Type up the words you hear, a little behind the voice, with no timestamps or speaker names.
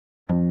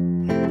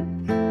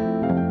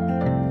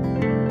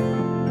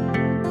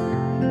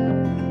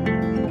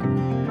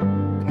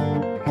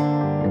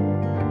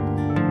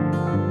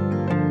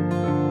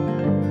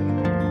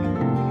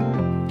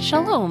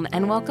Shalom,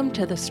 and welcome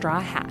to The Straw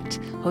Hat,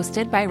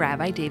 hosted by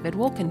Rabbi David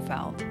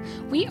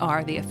Wolkenfeld. We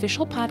are the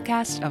official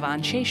podcast of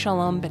Anshe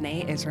Shalom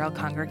B'nai Israel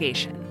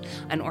Congregation,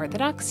 an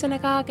Orthodox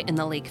synagogue in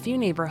the Lakeview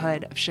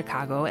neighborhood of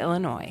Chicago,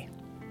 Illinois.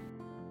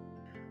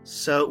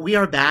 So we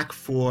are back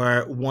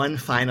for one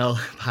final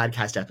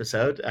podcast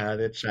episode,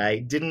 which I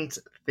didn't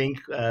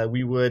think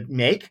we would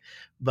make,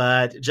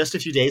 but just a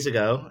few days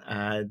ago,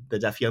 the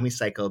Daf Yomi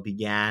cycle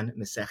began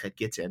Masechet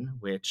Gittin,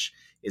 which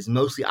is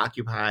mostly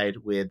occupied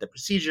with the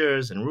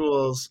procedures and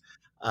rules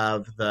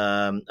of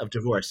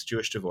divorce,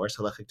 Jewish divorce,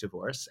 halachic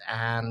divorce,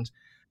 and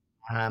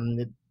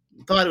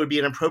thought it would be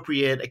an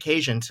appropriate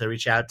occasion to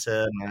reach out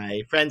to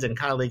my friend and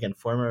colleague and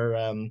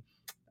former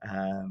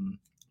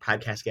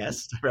podcast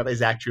guest, Rabbi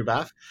Zach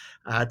Truboff,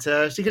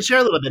 so he could share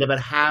a little bit about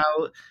how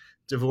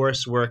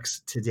divorce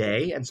works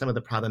today and some of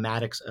the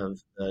problematics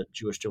of the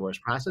Jewish divorce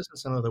process and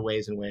some of the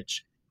ways in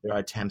which there are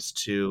attempts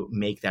to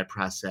make that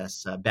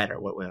process better.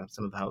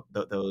 Some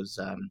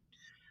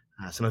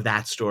of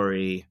that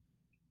story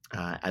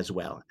as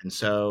well. And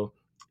so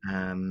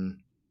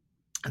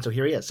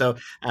here he is. So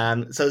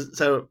Rabbi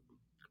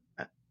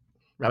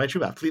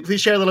Truboff,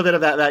 please share a little bit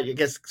about that. I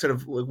guess sort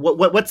of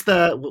what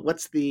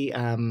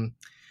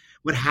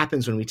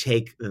happens when we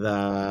take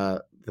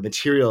the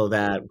material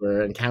that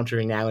we're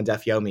encountering now in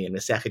Daf Yomi and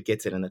Masechet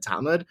Gittin and the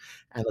Talmud,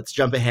 and let's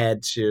jump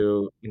ahead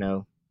to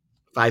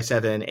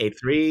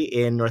 5783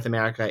 in North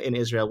America, in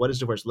Israel. What does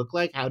divorce look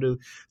like? How do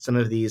some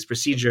of these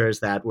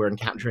procedures that we're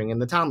encountering in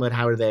the Talmud,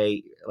 how are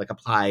they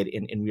applied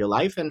in real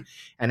life, and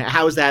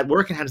how does that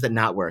work and how does that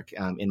not work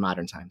in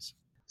modern times?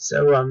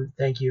 So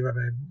thank you,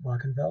 Rabbi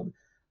Wolkenfeld.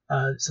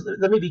 So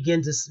let me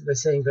begin by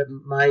saying that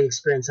my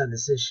experience on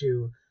this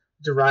issue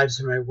derives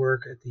from my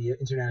work at the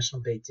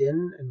International Beit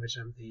Din, in which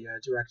I'm the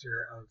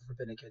director of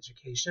rabbinic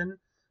education,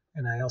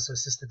 and I also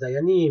assist the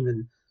Dayanim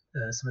and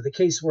some of the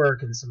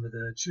casework and some of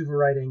the tshuva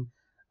writing.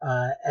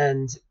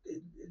 And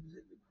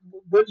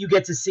what you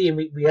get to see, and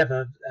we have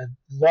a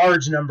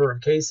large number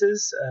of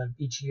cases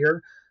each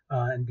year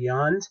and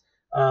beyond,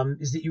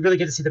 is that you really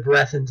get to see the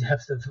breadth and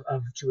depth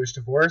of Jewish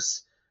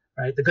divorce,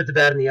 right? The good, the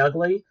bad, and the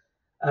ugly.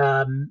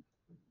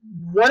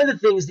 One of the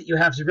things that you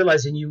have to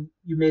realize, and you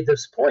made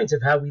this point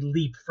of how we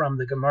leap from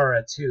the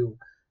Gemara to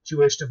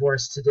Jewish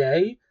divorce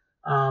today,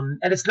 and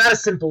it's not a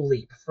simple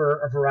leap for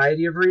a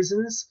variety of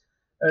reasons.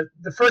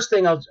 The first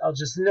thing I'll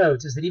just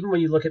note is that even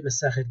when you look at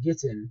Masechet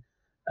Gittin,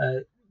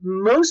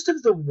 most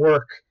of the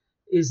work,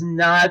 meaning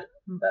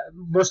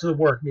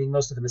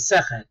most of the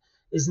Masechet,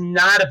 is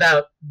not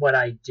about what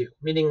I do.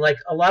 Meaning, like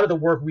a lot of the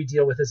work we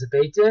deal with as a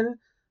Beit Din,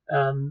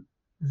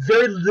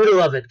 very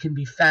little of it can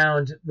be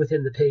found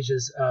within the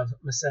pages of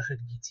Masechet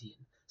Gittin.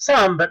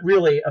 Some, but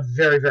really a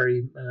very,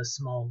 very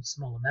small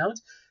amount,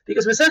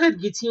 because Masechet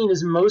Gittin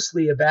is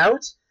mostly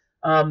about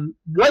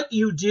what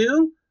you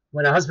do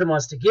when a husband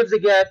wants to give the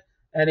get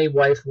and a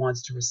wife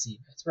wants to receive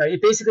it. Right?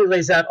 It basically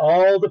lays out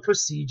all the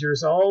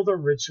procedures, all the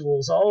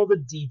rituals, all the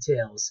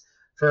details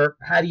for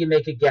how do you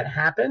make a get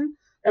happen,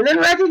 and then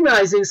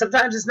recognizing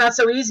sometimes it's not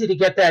so easy to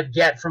get that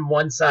get from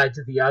one side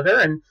to the other,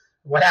 and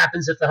what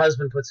happens if the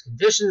husband puts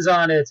conditions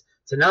on it,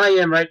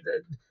 tanayim, right?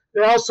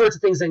 There are all sorts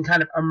of things that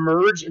kind of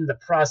emerge in the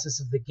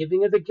process of the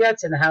giving of the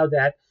get and how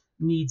that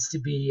needs to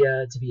be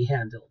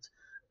handled.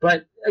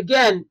 But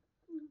again,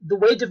 the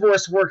way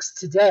divorce works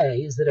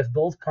today is that if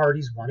both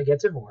parties want to get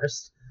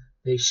divorced,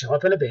 they show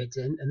up in a Beit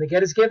Din and the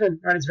get is given.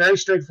 Right? It's very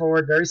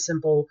straightforward, very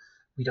simple.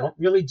 We don't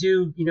really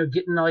do,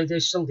 getting al yedei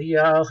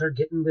shaliach or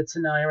getting with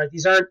tanayim, right?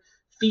 These aren't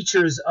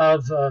features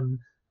of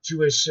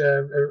Jewish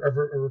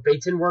or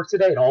Beit Din work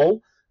today at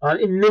all.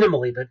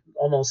 Minimally, but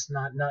almost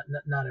not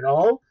at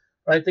all,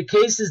 right? The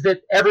cases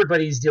that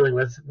everybody's dealing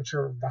with, which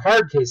are the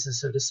hard cases,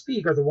 so to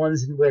speak, are the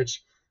ones in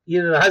which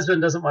either the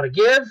husband doesn't want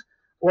to give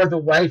or the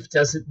wife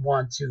doesn't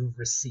want to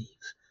receive,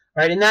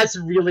 right? And that's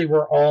really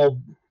where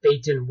all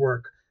Beit Din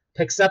work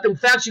picks up. In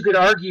fact, you could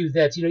argue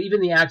that, even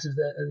the act of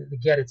the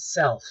get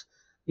itself,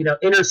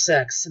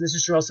 intersects, and this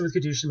is true also with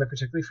Kedushin, but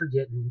particularly for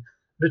Gittin,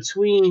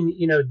 between,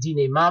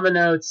 Dinei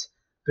Mamonot,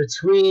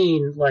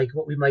 between like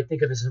what we might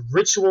think of as a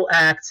ritual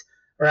act,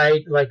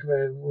 right? Like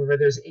where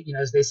there's,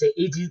 as they say,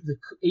 edut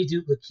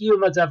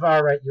l'kiyum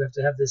hadavar, right? You have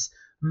to have this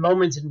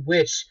moment in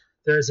which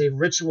there is a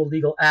ritual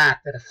legal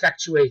act that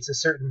effectuates a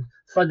certain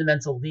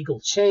fundamental legal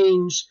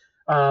change.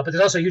 But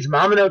there's also a huge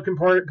mamonot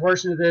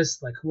portion of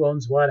this, like who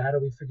owns what, how do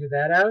we figure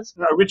that out?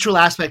 A ritual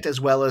aspect as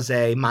well as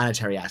a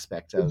monetary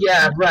aspect.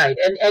 Right.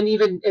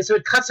 And so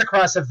it cuts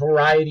across a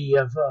variety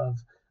of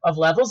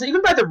levels, and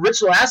even by the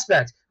ritual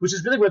aspect, which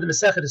is really where the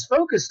Masechet is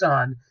focused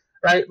on,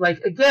 right?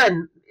 Like,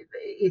 again,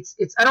 it's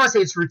I don't want to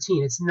say it's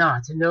routine. It's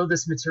not. To know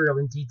this material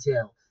in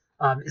detail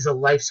is a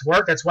life's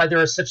work. That's why there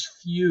are such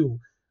few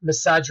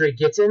Mesadrei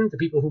Gittin, the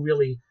people who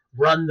really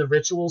run the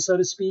ritual, so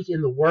to speak,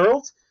 in the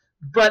world.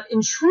 But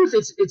in truth,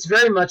 it's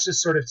very much a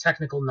sort of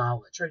technical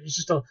knowledge, right? It's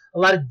just a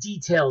lot of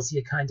details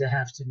you kind of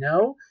have to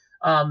know.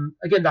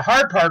 Again, the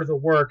hard part of the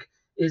work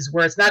is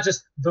where it's not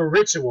just the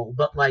ritual,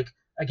 but like,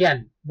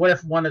 again, what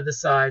if one of the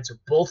sides or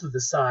both of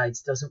the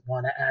sides doesn't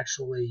want to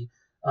actually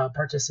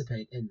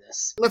participate in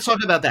this. Let's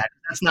talk about that.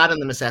 That's not in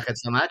the Masechet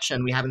so much,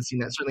 and we haven't seen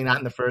that, certainly not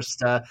in the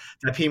first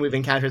Dapim we've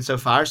encountered so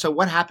far. So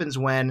what happens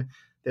when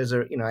there's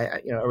a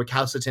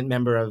recalcitrant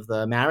member of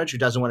the marriage who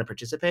doesn't want to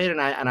participate?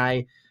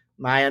 And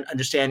my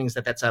understanding is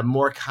that that's a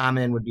more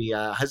common would be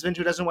a husband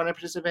who doesn't want to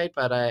participate,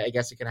 but I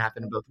guess it can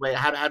happen in both ways.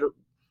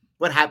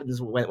 What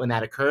happens when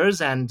that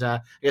occurs? And I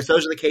guess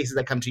those are the cases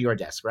that come to your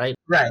desk, right?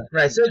 Right.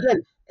 So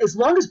again, as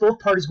long as both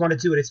parties want to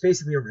do it, it's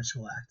basically a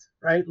ritual act,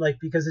 right? Like,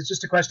 because it's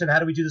just a question of how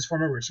do we do this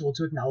formal ritual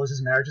to acknowledge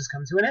this marriage has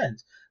come to an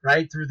end,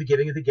 right? Through the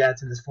giving of the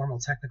get in this formal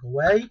technical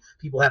way.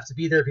 People have to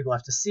be there. People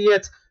have to see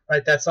it,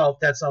 right? That's all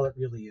it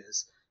really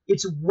is.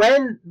 It's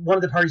when one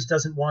of the parties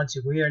doesn't want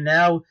to. We are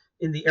now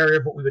in the area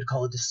of what we would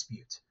call a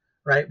dispute,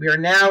 right? We are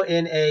now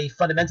in a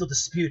fundamental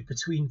dispute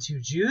between two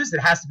Jews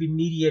that has to be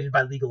mediated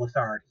by legal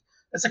authority.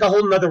 That's like a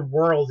whole nother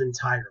world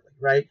entirely,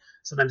 right?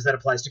 Sometimes that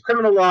applies to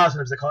criminal law,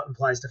 sometimes that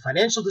applies to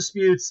financial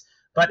disputes,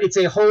 but it's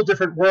a whole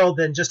different world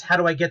than just how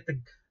do I get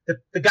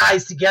the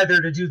guys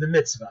together to do the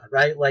mitzvah,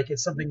 right? Like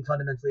it's something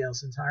fundamentally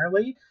else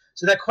entirely.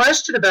 So that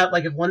question about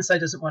like if one side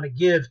doesn't want to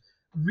give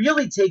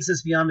really takes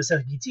us beyond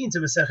Masechet Gittin to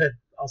Masechet,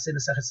 I'll say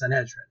Masechet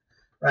Sanhedrin,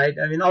 right?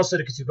 I mean, also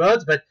to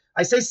Ketubot, but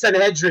I say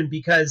Sanhedrin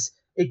because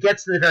it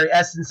gets to the very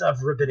essence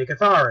of rabbinic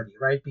authority,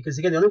 right? Because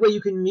again, the only way you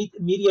can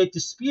mediate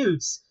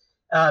disputes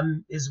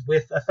is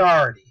with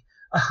authority.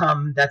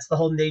 That's the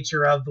whole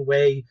nature of the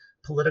way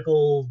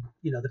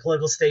the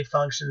political state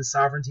functions,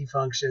 sovereignty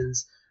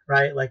functions,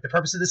 right? Like the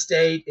purpose of the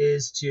state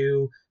is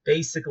to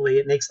basically,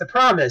 it makes the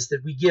promise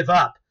that we give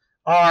up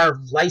our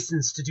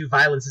license to do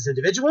violence as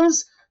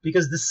individuals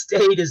because the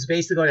state is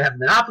basically going to have a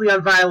monopoly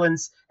on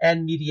violence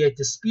and mediate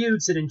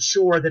disputes and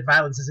ensure that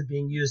violence isn't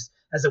being used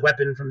as a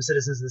weapon from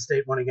citizens of the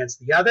state one against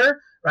the other,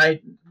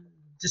 right?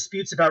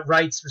 Disputes about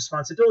rights,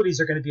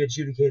 responsibilities are going to be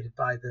adjudicated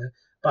by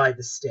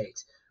the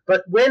state.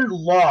 But when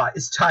law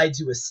is tied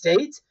to a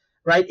state,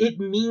 right, it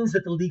means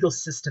that the legal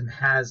system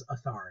has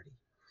authority,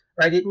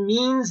 right? It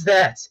means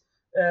that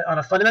on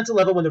a fundamental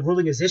level, when the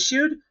ruling is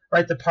issued,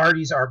 right, the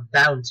parties are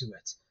bound to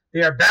it.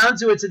 They are bound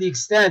to it to the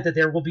extent that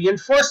there will be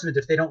enforcement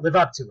if they don't live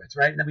up to it,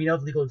 right? And we know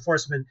the legal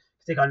enforcement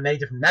can take on many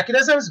different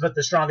mechanisms, but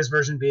the strongest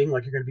version being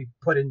like you're going to be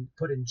put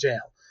in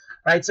jail,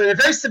 right? So in a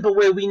very simple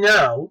way, we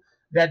know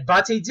that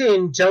Batei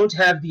Din don't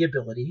have the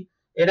ability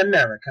in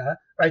America,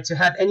 right, to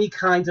have any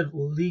kind of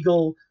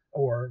legal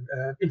or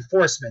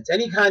enforcement,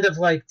 any kind of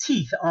like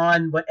teeth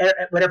on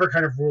whatever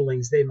kind of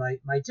rulings they might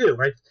do,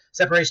 right?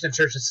 Separation of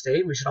church and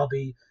state. We should all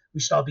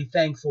be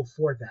thankful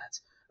for that,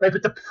 right?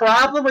 But the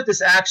problem with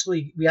this,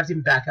 actually, we have to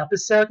even back up a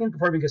second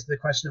before we get to the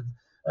question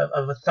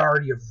of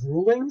authority of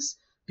rulings,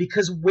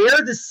 because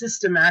where the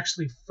system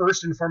actually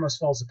first and foremost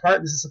falls apart,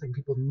 and this is something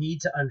people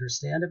need to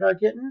understand about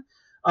Gittin,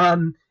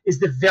 is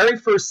the very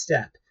first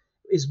step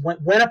is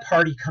when a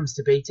party comes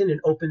to Beit Din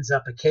and opens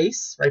up a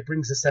case, right,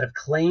 brings a set of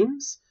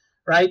claims,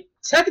 right?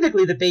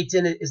 Technically, the Beit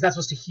Din is not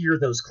supposed to hear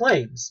those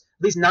claims,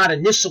 at least not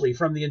initially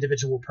from the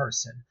individual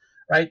person,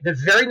 right? The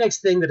very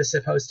next thing that is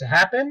supposed to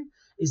happen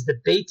is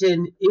the Beit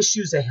Din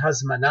issues a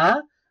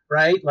hazmana,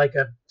 right, like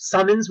a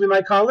summons, we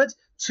might call it,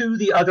 to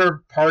the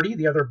other party,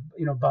 the other,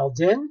 Baal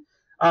Din,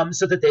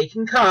 so that they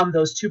can come,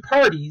 those two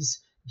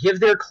parties, give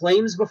their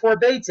claims before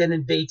Beit Din,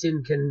 and Beit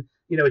Din can,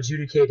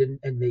 adjudicate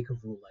and make a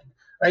ruling,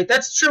 right?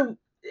 That's true.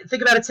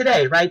 Think about it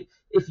today, right?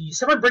 If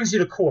someone brings you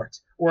to court,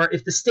 or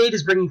if the state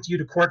is bringing you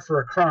to court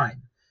for a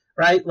crime,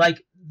 right?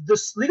 Like the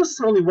legal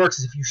system only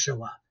works if you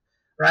show up,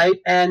 right?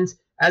 And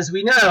as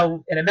we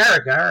know in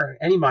America or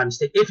any modern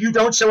state, if you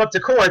don't show up to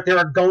court, there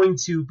are going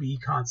to be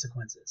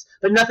consequences.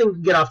 But nothing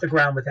can get off the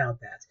ground without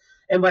that.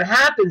 And what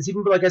happens,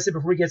 even like I said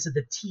before we get to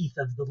the teeth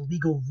of the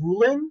legal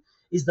ruling,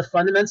 is the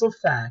fundamental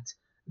fact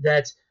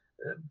that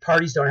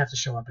parties don't have to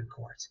show up in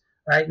court,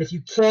 right? And if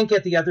you can't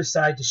get the other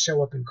side to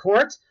show up in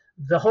court,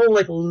 the whole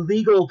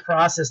legal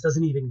process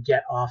doesn't even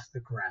get off the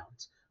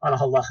ground on a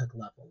halachic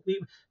level.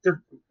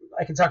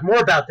 I can talk more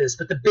about this,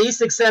 but the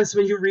basic sense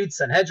when you read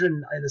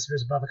Sanhedrin, and this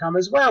is Bava Kama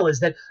as well, is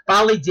that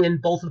Balei Din,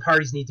 both of the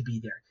parties need to be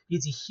there. You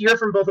need to hear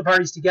from both the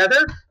parties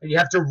together, and you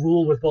have to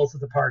rule with both of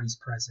the parties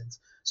present.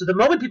 So the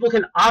moment people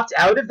can opt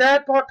out of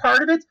that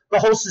part of it, the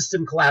whole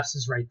system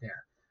collapses right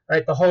there,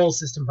 right? The whole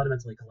system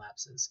fundamentally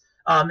collapses.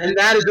 And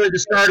that is really the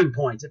starting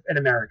point in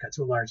America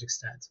to a large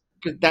extent.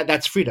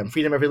 That's freedom.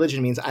 Freedom of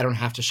religion means I don't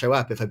have to show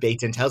up. If a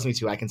Beit Din tells me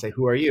to, I can say,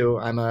 who are you?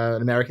 I'm an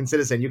American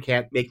citizen. You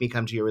can't make me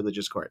come to your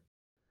religious court.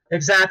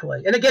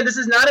 Exactly. And again, this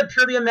is not a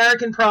purely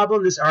American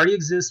problem. This already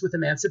exists with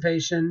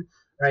emancipation,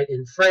 right,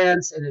 in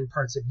France and in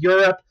parts of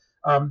Europe.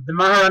 The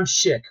Maharam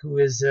Shik, who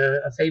is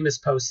a famous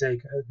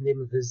posek, the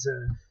name of his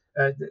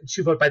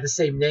Tshuvot by the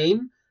same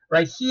name,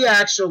 right, he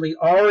actually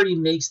already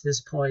makes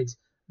this point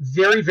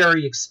very,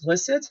 very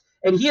explicit.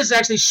 And he is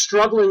actually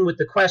struggling with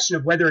the question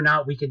of whether or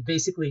not we can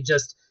basically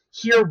just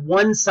hear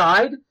one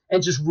side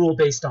and just rule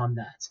based on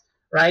that,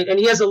 right? And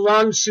he has a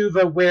long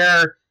tshuva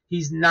where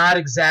he's not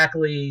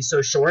exactly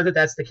so sure that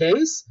that's the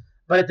case,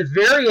 but at the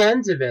very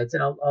end of it,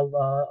 and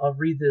I'll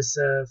read this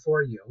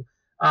for you.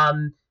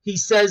 He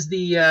says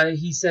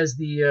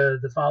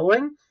the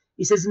following.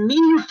 He says,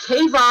 "Minu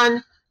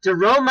kevan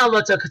Deroma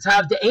lota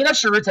katav de einav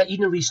sharuta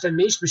idin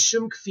lishtamesh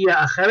b'shum kfira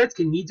acheret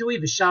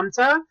kenidui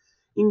v'shamta.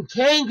 In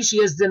kain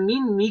k'shiyaz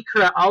demin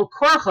mikra al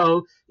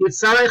korcho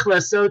yitzarech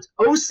lasot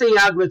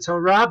oseyag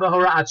l'torah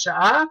b'hora'at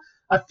sha'ah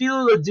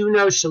afilu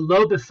laduno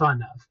shelo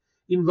b'fanav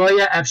im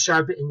loya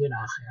efshar b'inyan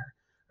acher.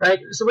 Right?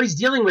 So what he's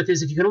dealing with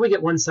is if you can only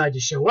get one side to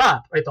show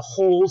up, right, the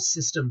whole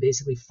system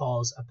basically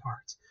falls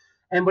apart.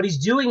 And what he's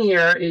doing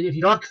here, if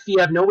you don't have kfiyah,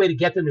 have no way to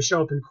get them to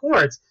show up in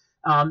court,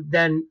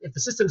 then if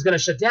the system's going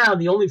to shut down,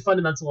 the only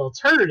fundamental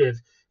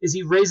alternative is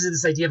he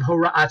raises this idea of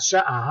hora'at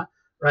sha'ah,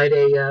 right,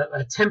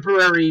 a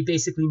temporary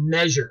basically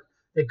measure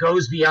that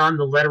goes beyond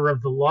the letter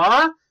of the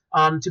law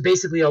to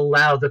basically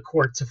allow the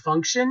court to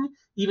function,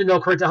 even though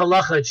according to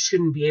halacha it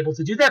shouldn't be able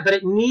to do that, but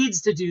it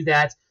needs to do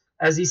that,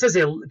 as he says,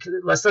 to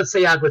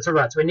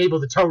enable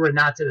the Torah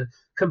not to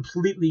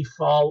completely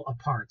fall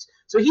apart.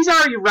 So he's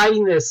already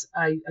writing this,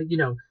 a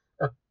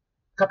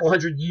couple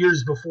 100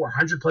 years before,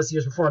 100 plus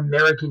years before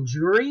American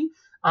Jewry,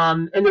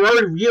 and they're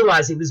already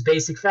realizing this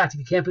basic fact: if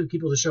you can't put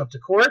people to show up to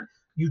court,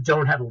 you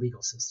don't have a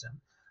legal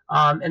system.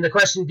 And the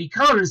question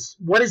becomes,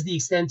 what is the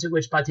extent to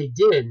which Batei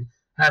Din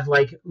have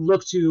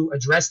looked to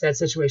address that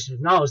situation,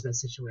 acknowledge that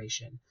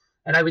situation?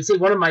 And I would say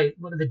one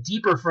of the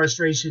deeper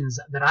frustrations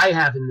that I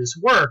have in this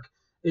work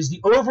is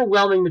the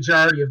overwhelming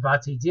majority of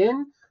Batei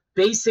Din,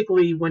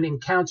 basically when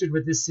encountered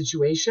with this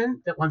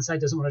situation that one side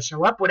doesn't want to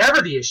show up,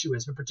 whatever the issue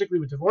is, but particularly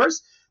with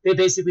divorce, they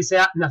basically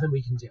say, nothing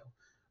we can do,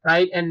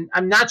 right? And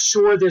I'm not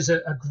sure there's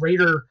a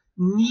greater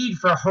need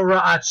for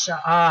hora'at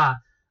sha'ah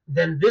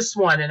than this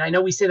one. And I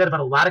know we say that about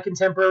a lot of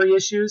contemporary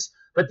issues,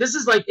 but this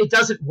is it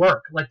doesn't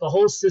work, like the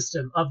whole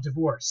system of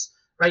divorce,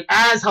 right?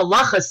 As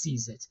halacha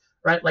sees it,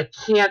 right?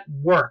 Can't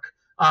work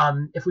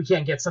if we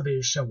can't get somebody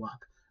to show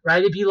up.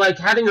 Right? It'd be like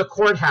having a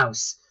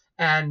courthouse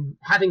and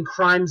having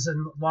crimes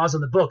and laws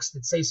on the books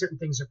that say certain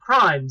things are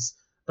crimes,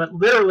 but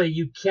literally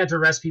you can't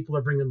arrest people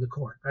or bring them to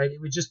court. Right?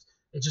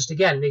 It just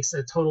again makes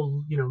a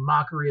total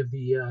mockery of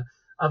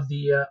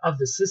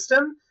the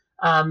system.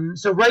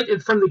 So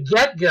right from the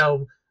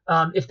get-go,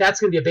 if that's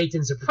going to be a Beit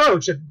Din's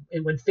approach,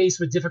 and when faced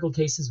with difficult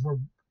cases where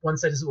one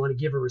side doesn't want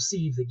to give or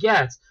receive the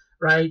get,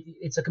 right?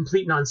 It's a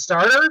complete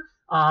non-starter,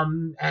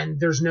 and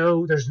there's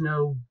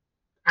no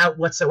out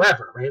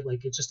whatsoever, right?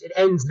 It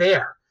ends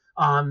there,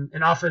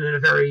 and often in a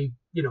very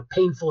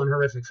painful and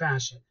horrific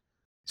fashion.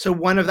 So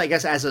one of, I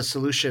guess, as a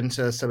solution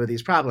to some of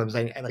these problems,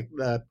 I like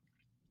the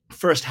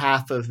first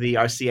half of the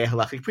RCA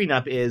halachic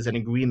prenup is an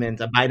agreement,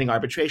 a binding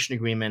arbitration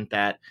agreement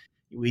that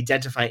we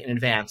identify in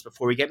advance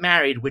before we get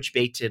married which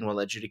Beit Din will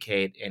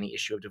adjudicate any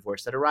issue of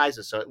divorce that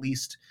arises. So at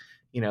least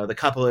the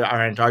couple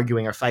aren't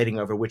arguing or fighting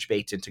over which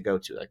Beit Din to go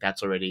to.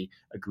 That's already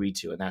agreed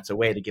to. And that's a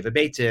way to give a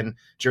Beit Din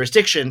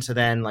jurisdiction to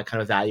then kind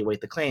of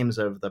evaluate the claims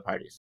of the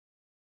parties.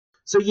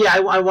 So yeah,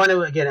 I want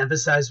to again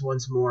emphasize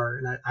once more,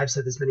 and I've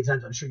said this many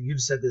times, I'm sure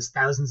you've said this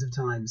thousands of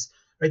times,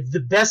 right?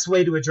 The best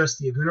way to address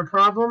the aguna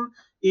problem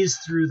is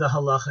through the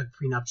halachic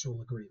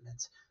prenuptial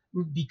agreement.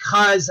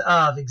 Because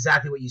of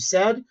exactly what you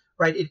said,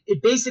 right?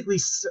 It basically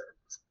serves,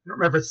 I don't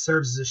remember if it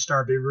serves as a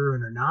shtar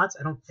berurin or not.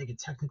 I don't think it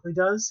technically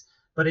does.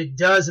 But it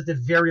does at the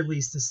very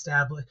least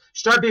establish.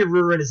 Shtar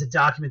berurin is a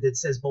document that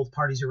says both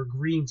parties are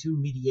agreeing to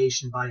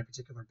mediation by a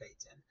particular Beit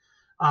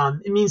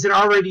Din. It means it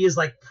already is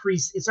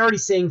it's already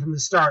saying from the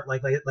start,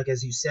 like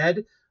as you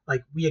said,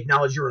 we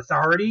acknowledge your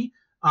authority,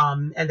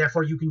 and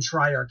therefore you can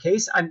try our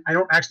case. I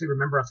don't actually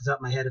remember off the top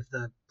of my head if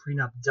the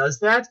prenup does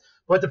that,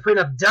 but the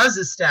prenup does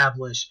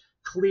establish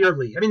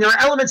clearly. I mean, there are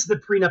elements of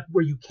the prenup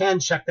where you can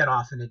check that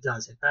off and it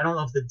does it, but I don't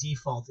know if the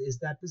default is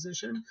that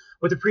position.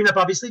 What the prenup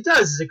obviously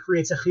does is it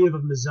creates a chiyuv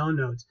of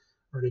mezonot,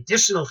 or an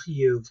additional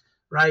chiyuv,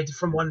 right,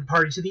 from one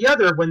party to the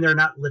other when they're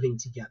not living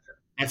together.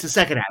 That's the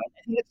second half.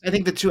 I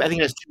think it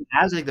has two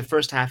halves. I think the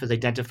first half is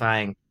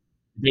identifying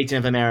Beit Din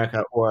of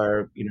America,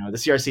 or the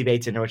CRC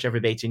Beit Din, or whichever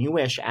Beit Din you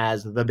wish,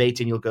 as the Beit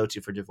Din you'll go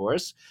to for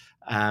divorce,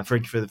 for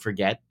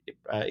get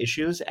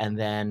issues, and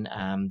then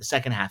the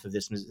second half of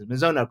this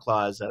mezonot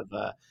clause of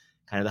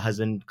kind of the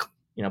husband,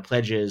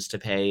 pledges to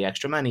pay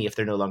extra money if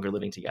they're no longer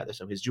living together.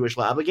 So his Jewish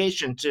law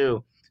obligation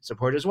to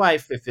support his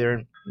wife if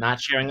they're not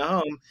sharing a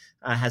home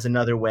has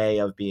another way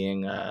of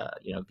being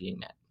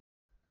met.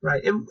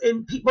 Right, and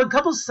when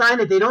couples sign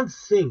it, they don't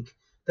think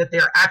that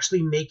they're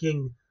actually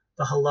making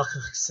the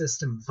halachic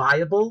system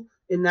viable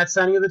in that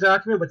signing of the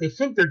document. What they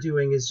think they're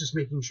doing is just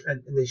making sure,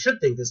 and they should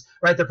think this,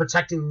 right? They're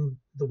protecting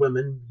the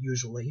women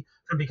usually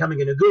from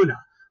becoming an aguna.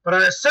 But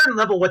on a certain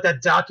level, what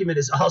that document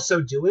is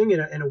also doing in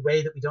a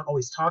way that we don't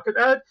always talk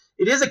about,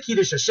 it is a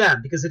kiddush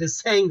Hashem, because it is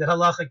saying that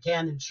halacha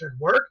can and should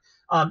work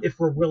if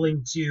we're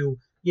willing to,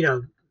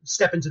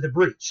 step into the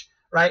breach,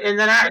 right? And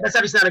then that's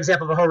obviously not an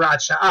example of a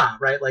hora'at sha'ah,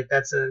 right?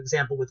 That's an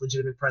example with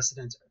legitimate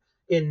precedent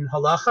in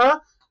halacha.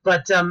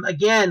 But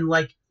again,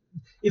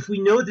 if we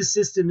know the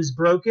system is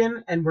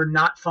broken and we're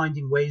not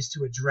finding ways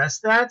to address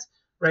that,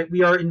 right,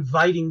 we are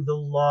inviting the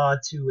law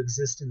to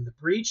exist in the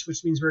breach,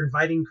 which means we're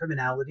inviting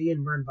criminality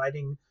and we're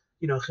inviting,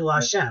 chilul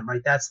Hashem,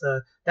 right? That's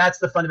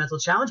the fundamental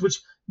challenge,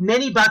 which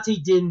many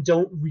Batei Din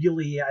don't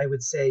really, I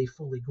would say,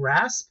 fully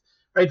grasp,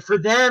 right? For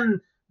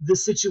them, the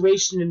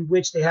situation in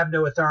which they have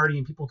no authority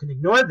and people can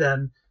ignore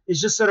them is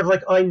just sort of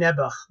like oy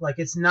nebuch. Like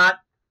it's not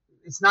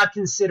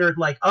considered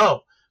like,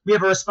 oh, we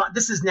have a response.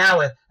 This is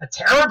now a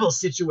terrible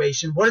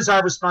situation. What is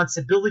our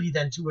responsibility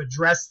then to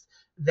address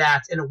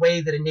that in a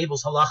way that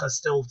enables halacha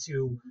still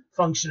to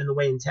function in the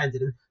way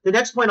intended? And the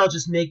next point I'll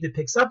just make that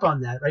picks up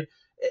on that, right?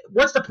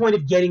 What's the point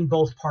of getting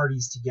both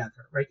parties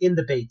together, right, in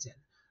the Beit Din,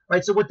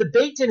 right? So what the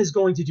Beit Din is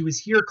going to do is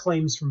hear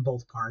claims from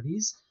both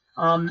parties.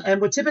 And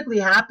what typically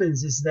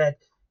happens is that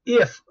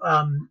if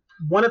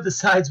one of the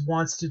sides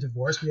wants to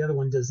divorce, but the other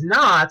one does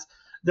not,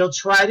 they'll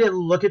try to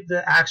look at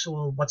the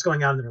actual what's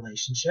going on in the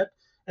relationship,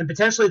 and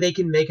potentially they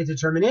can make a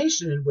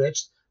determination in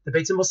which the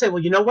Beit Din will say,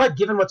 well, you know what,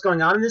 given what's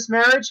going on in this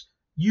marriage,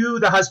 you,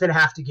 the husband,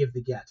 have to give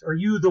the get, or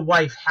you, the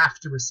wife, have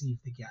to receive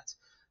the get.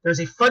 There's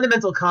a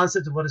fundamental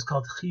concept of what is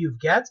called chiyuv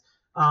get.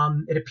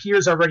 It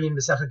appears already in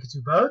Masechet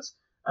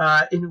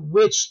Ketubot, in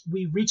which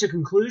we reach a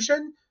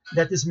conclusion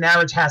that this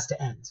marriage has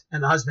to end,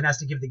 and the husband has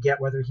to give the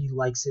get whether he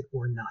likes it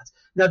or not.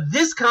 Now,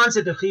 this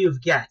concept of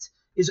chiyuv get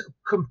is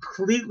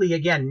completely,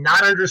 again,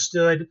 not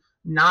understood,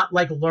 not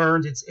like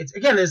learned. It's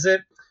again, it's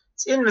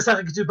in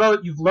Masechet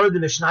Ketubot. You've learned the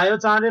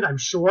Mishnayot on it, I'm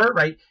sure,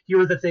 right? Here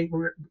are the thing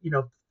where,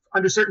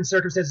 under certain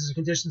circumstances or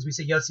conditions, we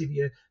say Yotzi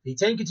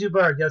v'yitain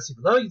ketubah or Yotzi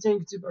v'lo yitain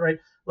ketubah, right?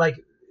 Like,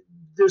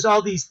 there's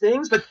all these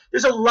things, but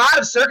there's a lot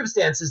of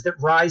circumstances that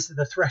rise to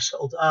the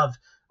threshold of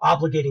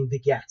obligating the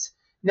get.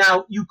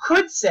 Now, you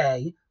could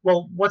say,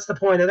 well, what's the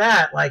point of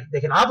that? Like,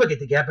 they can obligate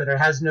the get, but it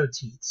has no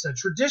teeth. So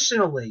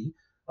traditionally,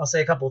 I'll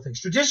say a couple of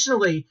things.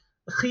 Traditionally,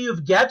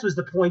 chiyuv get was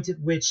the point at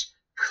which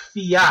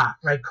kfiyah,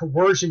 right,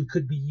 coercion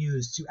could be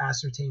used to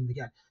ascertain the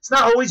get. It's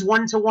not always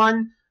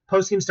one-to-one.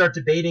 Poskim start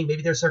debating.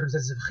 Maybe there are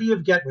circumstances of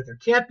chiyuv get where there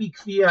can't be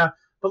kfiyah,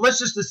 but let's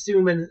just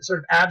assume in sort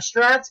of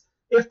abstract,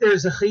 if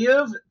there's a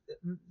chiyuv,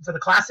 for the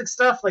classic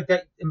stuff, like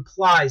that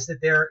implies that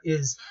there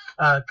is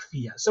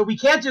kfiyah. So we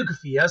can't do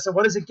kfiyah, so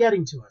what is it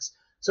getting to us?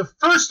 So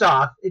first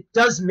off, it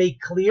does make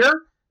clear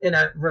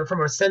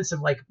from a sense of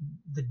like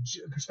the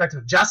perspective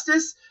of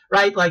justice,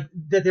 right? Like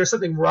that there's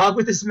something wrong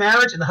with this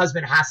marriage and the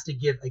husband has to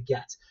give a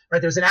get,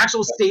 right? There's an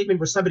actual statement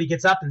where somebody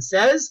gets up and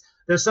says,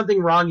 there's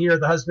something wrong here.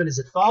 The husband is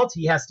at fault.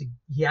 He has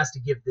to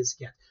give this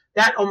get.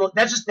 That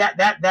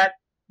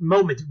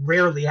moment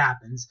rarely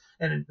happens,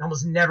 and it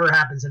almost never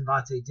happens in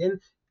Batei Din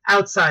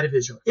outside of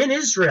Israel. In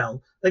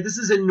Israel, like this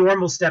is a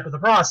normal step of the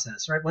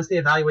process, right? Once they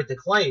evaluate the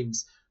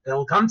claims,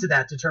 they'll come to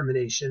that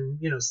determination,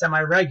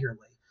 semi-regularly.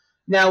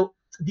 Now,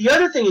 the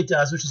other thing it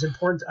does, which is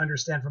important to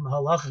understand from a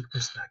halachic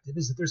perspective,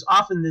 is that there's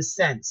often this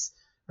sense,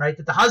 right,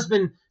 that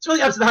it's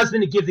really up to the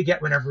husband to give the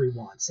get whenever he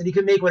wants, and he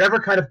can make whatever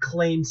kind of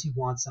claims he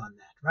wants on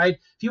that, right?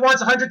 If he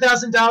wants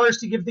 $100,000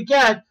 to give the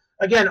get,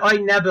 again, oy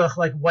nebuch,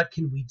 like what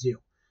can we do?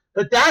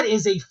 But that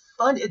is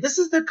this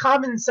is the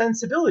common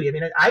sensibility. I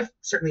mean, I've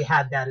certainly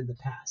had that in the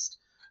past,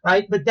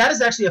 right? But that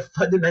is actually a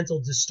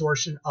fundamental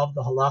distortion of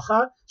the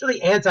halacha. It's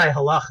really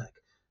anti-halachic,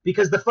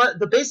 because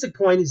the basic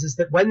point is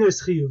that when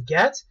there's chiyuv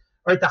get,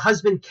 right, the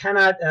husband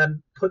cannot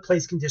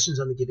place conditions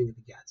on the giving of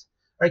the get.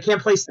 Right,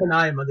 can't place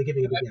tanayim on the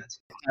giving of the get.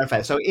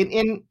 Clarify. So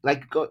in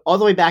go all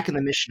the way back in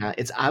the Mishnah,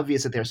 it's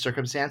obvious that there are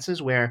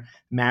circumstances where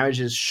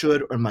marriages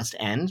should or must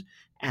end,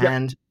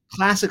 and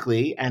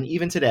classically, and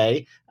even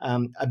today,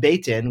 a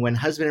Beit Din, when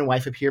husband and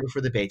wife appear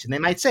before the Beit Din, they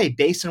might say,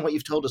 based on what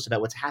you've told us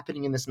about what's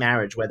happening in this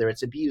marriage, whether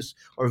it's abuse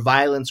or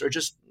violence or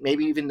just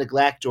maybe even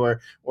neglect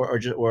or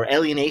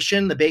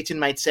alienation, the Beit Din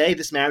might say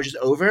this marriage is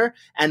over,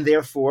 and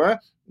therefore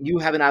you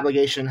have an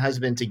obligation,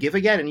 husband, to give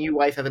a get, and you,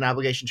 wife, have an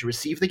obligation to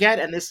receive the get.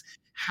 And this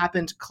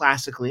happened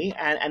classically,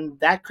 and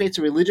that creates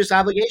a religious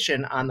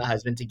obligation on the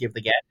husband to give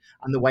the get,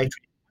 on the wife.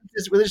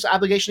 This religious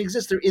obligation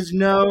exists. There is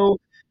no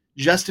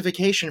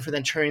justification for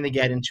then turning the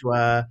get into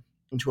a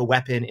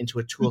weapon, into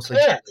a tool.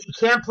 He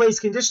can't place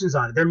conditions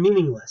on it. They're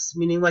meaningless.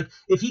 Meaning, like,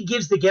 if he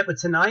gives the get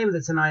with Tanayim, the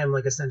Tanayim,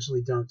 like,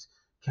 essentially don't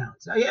count.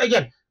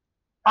 Again,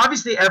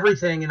 obviously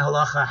everything in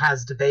halacha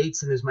has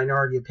debates and there's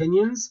minority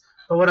opinions,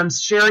 but what I'm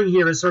sharing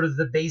here is sort of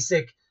the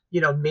basic,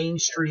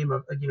 mainstream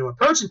of,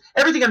 approach. And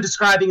everything I'm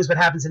describing is what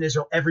happens in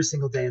Israel every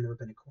single day in the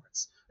rabbinic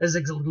courts. This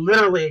is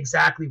literally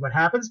exactly what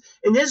happens.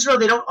 In Israel,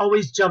 they don't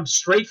always jump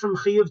straight from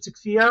chiyuv to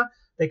kfiyah.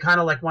 They kind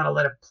of like want to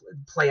let it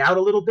play out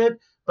a little bit.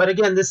 But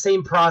again, the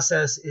same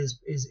process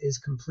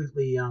is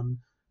completely,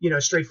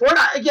 straightforward.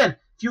 Again,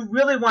 if you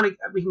really want to,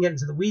 we can get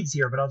into the weeds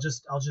here, but I'll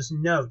just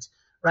note,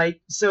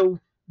 right? So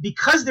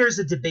because there's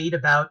a debate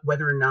about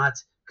whether or not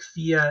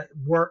kfiyah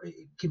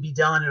can be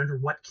done and under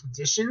what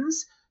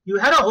conditions, you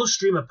had a whole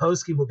stream of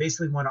poskim who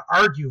basically want to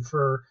argue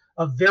for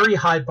a very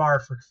high bar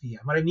for kfiyah.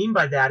 What I mean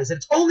by that is that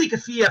it's only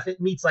kfiyah if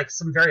it meets like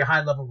some very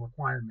high level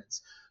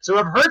requirements. So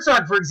Rav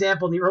Herzog, for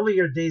example, in the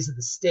earlier days of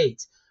the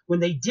state, when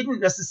they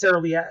didn't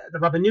necessarily, the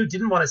Rabbanut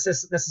didn't want to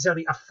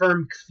necessarily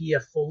affirm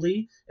kfiyah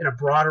fully in a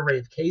broad array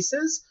of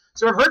cases.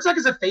 So Rav Herzog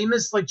is a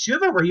famous like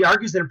tshuva where he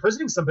argues that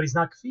imprisoning somebody is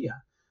not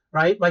kfiyah,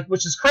 right? Like,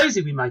 which is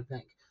crazy, we might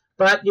think.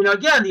 But,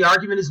 again, the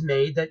argument is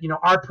made that,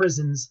 our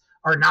prisons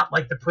are not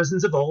like the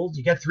prisons of old.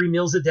 You get 3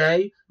 meals a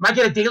day. Might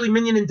get a daily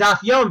minyan in Daf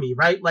Yomi,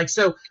 right? Like,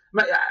 so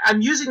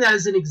I'm using that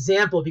as an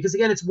example because,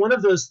 again, it's one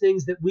of those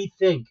things that we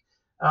think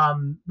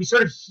we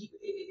sort of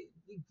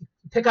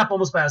pick up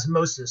almost by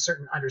osmosis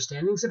certain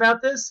understandings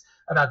about this,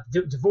 about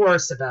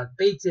divorce, about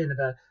Beit Din,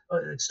 about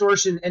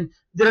extortion, and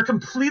that are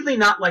completely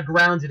not like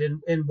grounded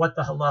in what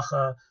the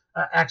halacha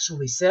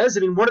actually says.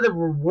 I mean, one of the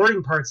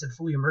rewarding parts of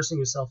fully immersing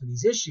yourself in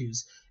these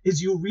issues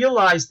is you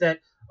realize that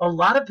a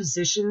lot of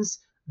positions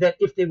that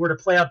if they were to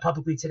play out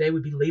publicly today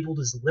would be labeled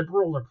as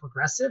liberal or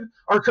progressive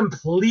are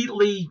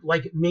completely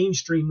like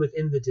mainstream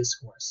within the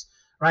discourse,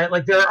 right?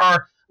 Like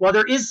while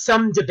there is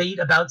some debate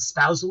about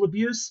spousal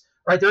abuse,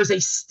 right, there is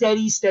a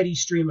steady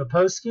stream of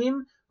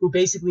poskim who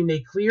basically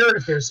make clear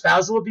if there's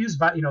spousal abuse,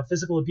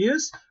 physical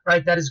abuse,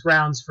 right, that is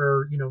grounds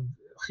for,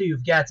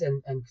 chiyuv get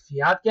and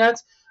kfiyat get.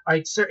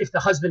 Right, so if the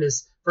husband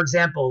is, for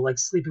example, like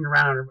sleeping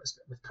around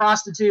with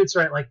prostitutes,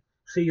 right, like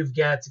chiyuv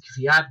get,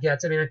 kfiyat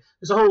get. I mean,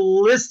 there's a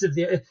whole list of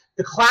the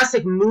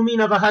classic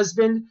mumin of a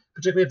husband,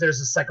 particularly if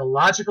there's a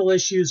psychological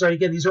issues, right?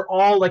 Again, these are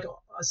all like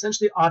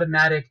essentially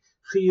automatic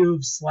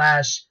chiyuv /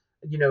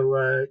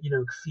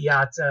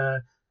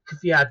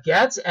 kfiyat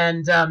get.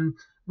 And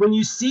when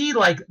you see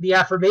like the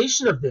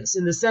affirmation of this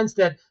in the sense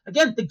that,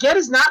 again, the get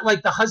is not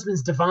like the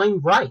husband's divine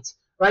right.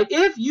 Right?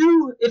 If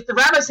the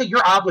rabbis say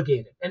you're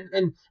obligated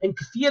and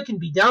kafiyah can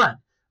be done,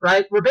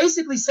 right? We're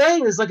basically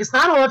saying is like it's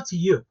not all up to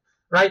you,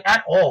 right?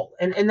 At all.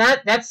 And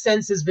that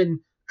sense has been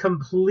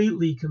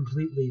completely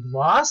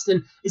lost.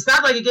 And it's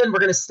not like, again, we're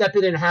going to step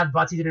in and have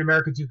Bati Din in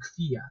America do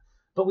kafiyah.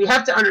 But we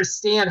have to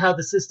understand how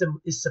the system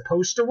is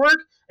supposed to work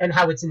and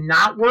how it's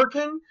not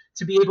working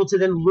to be able to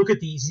then look at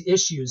these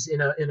issues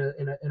in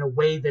a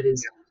way that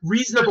is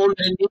reasonable and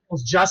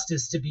enables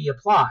justice to be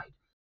applied.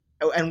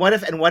 And what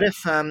if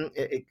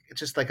it's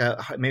just like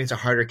maybe it's a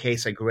harder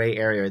case, a gray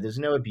area. There's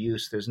no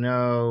abuse, there's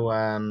no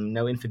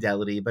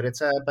infidelity, but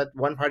but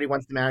one party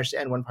wants the marriage to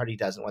end, one party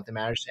doesn't want the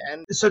marriage to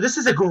end. So this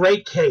is a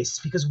great case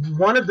because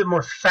one of the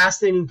more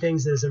fascinating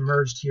things that has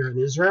emerged here in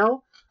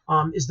Israel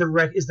is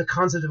the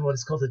concept of what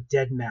is called a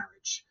dead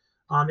marriage,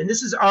 and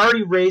this is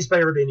already raised by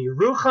Rabbeinu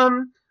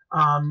Yerucham,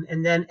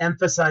 and then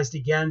emphasized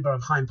again by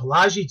Rav Chaim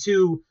Pelagi,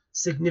 two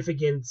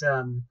significant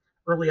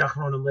early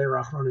Achronim,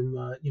 later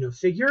Achronim,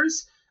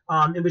 figures.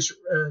 In which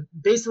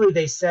basically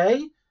they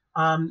say,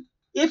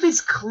 if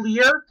it's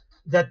clear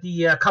that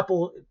the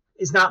couple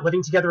is not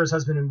living together as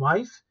husband and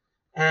wife,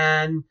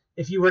 and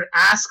if you were to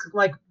ask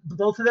like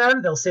both of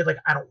them, they'll say like,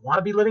 I don't want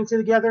to be living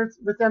together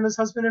with them as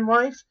husband and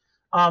wife,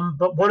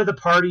 but one of the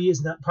parties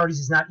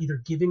is not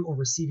either giving or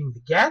receiving the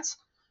get,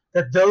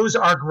 that those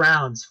are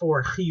grounds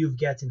for chiyuv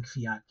get and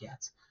kfiyat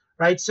get,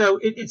 right? So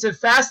it's a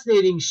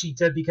fascinating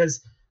shita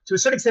because to a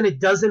certain extent,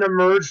 it doesn't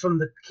emerge from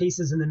the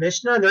cases in the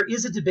Mishnah. And there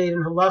is a debate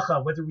in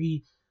halacha whether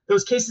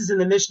those cases in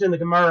the Mishnah and the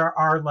Gemara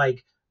are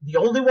like the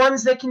only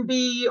ones that can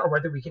be, or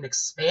whether we can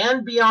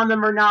expand beyond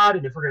them or not.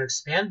 And if we're going to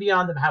expand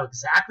beyond them, how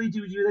exactly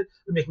do we do that?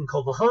 We're making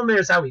kol v'chomer,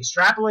 is how we're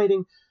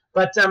extrapolating.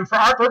 But for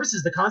our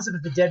purposes, the concept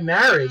of the dead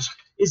marriage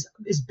is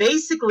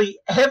basically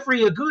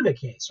every aguna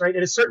case, right?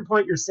 At a certain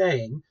point, you're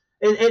saying,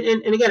 and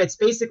again, it's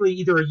basically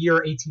either a year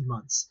or 18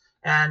 months.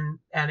 And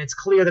it's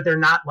clear that they're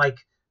not like,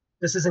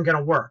 this isn't going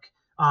to work.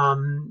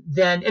 And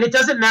it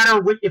doesn't matter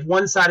if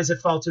one side is at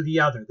fault or the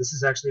other. This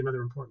is actually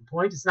another important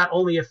point. It's not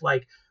only if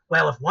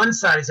one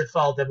side is at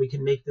fault, then we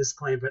can make this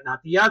claim, but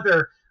not the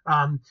other.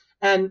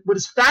 And what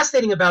is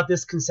fascinating about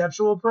this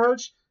conceptual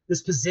approach,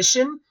 this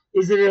position,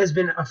 is that it has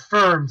been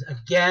affirmed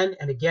again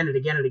and again and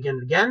again and again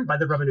and again by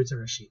the Rabbanut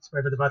Rashit,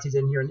 right, by the Bati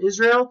Din here in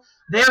Israel.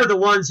 They are the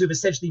ones who have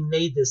essentially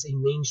made this a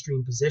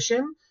mainstream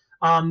position.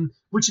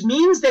 Which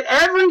means that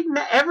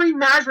every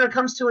marriage when it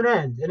comes to an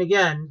end, and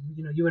again,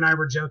 you and I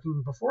were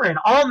joking beforehand,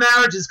 all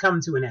marriages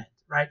come to an end,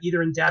 right?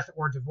 Either in death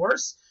or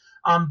divorce.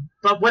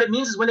 But what it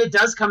means is when it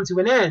does come to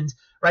an end,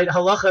 right?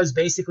 Halacha is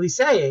basically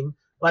saying,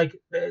 like,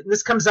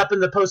 this comes up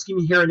in the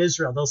poskim here in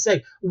Israel. They'll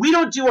say, we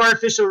don't do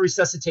artificial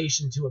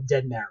resuscitation to a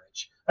dead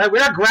marriage, right? We're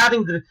not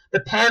grabbing the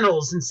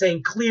panels and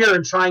saying clear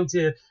and trying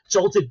to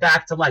jolt it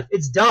back to life.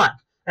 It's done.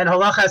 And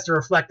halacha has to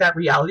reflect that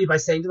reality by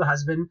saying to the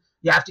husband,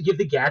 you have to give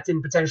the get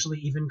and potentially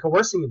even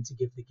coercing him to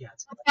give the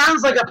get. It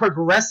sounds like a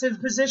progressive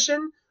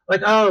position,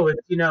 like,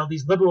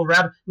 these liberal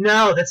rabbis.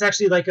 No, that's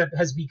actually like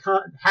has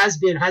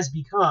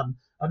become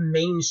a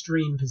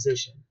mainstream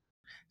position.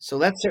 So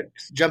let's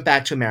jump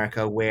back to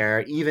America,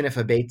 where even if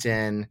a Beit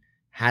Din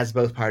has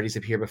both parties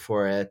appear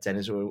before it and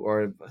is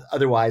or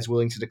otherwise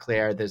willing to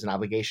declare there's an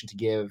obligation to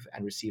give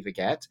and receive a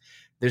get,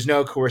 there's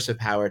no coercive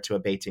power to a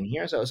Beit Din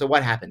here. So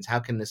what happens? How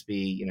can this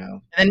be,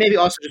 and maybe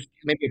also just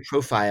maybe a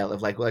profile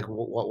of like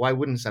why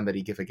wouldn't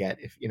somebody give a get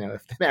if the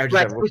marriage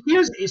right.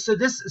 is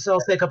ever... So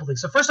I'll say a couple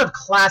things. So first off,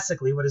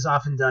 classically, what is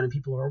often done, and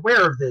people are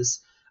aware of this,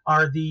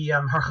 are the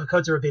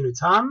Harchakot Rabbeinu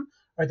Tam,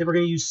 right? That we're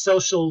going to use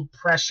social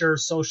pressure,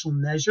 social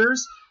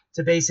measures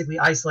to basically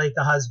isolate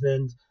the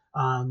husband.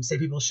 Say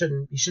he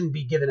shouldn't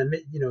be given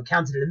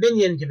counted in a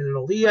minyan, given an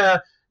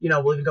aliyah.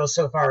 We'll even go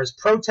so far as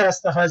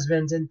protest the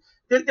husband. And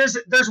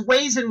there's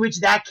ways in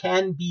which that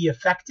can be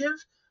effective.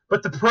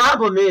 But the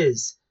problem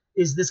is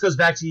is this goes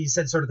back to, you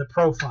said, sort of the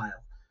profile,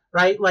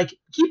 right? Like,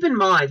 keep in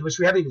mind, which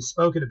we haven't even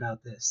spoken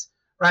about this,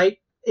 right?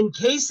 In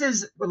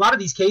cases, a lot of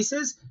these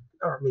cases,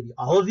 or maybe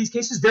all of these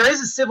cases, there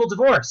is a civil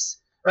divorce,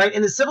 right?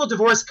 And the civil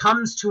divorce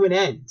comes to an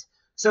end.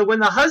 So when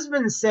the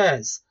husband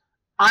says,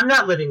 I'm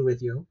not living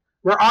with you,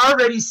 we're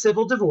already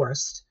civil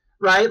divorced,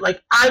 right?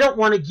 Like, I don't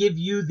want to give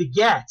you the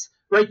get,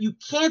 right? You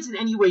can't in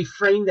any way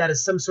frame that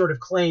as some sort of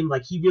claim,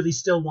 like he really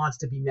still wants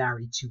to be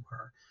married to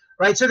her,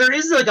 right? So there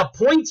is like a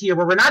point here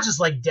where we're not just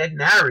like dead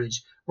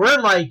marriage. We're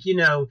like,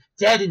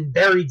 dead and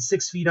buried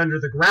 6 feet under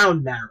the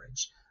ground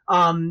marriage.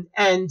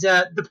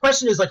 The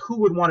question is, like, who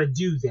would want to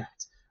do that?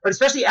 Right?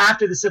 Especially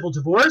after the civil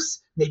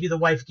divorce, maybe the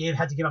wife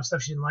had to give up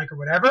stuff she didn't like or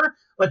whatever.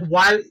 Like,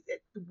 why?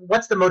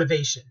 What's the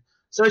motivation?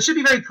 So it should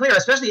be very clear,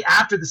 especially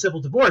after the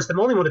civil divorce, the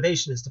only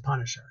motivation is to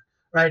punish her,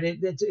 right?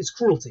 It's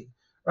cruelty,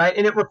 right?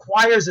 And it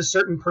requires a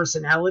certain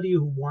personality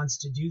who wants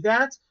to do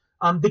that.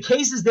 The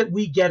cases that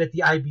we get at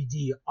the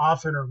IBD,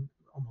 often or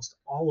almost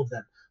all of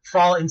them,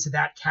 fall into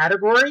that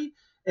category.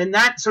 And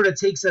that sort of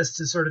takes us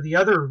to sort of the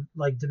other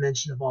like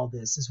dimension of all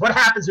this, is what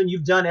happens when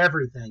you've done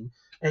everything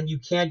and you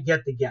can't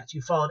get the get.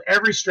 You followed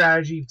every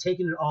strategy, you've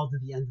taken it all to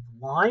the end of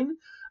the line.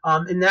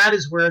 And that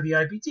is where the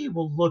IBD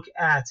will look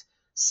at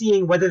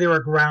seeing whether there are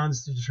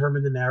grounds to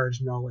determine the marriage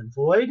null and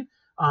void,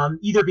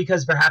 either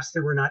because perhaps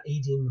there were not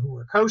Eidim who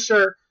were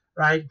kosher,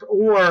 right?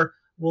 Or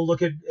we'll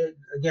look at,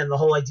 again, the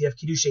whole idea of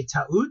Kiddushay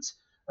Ta'ut,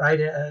 right?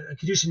 A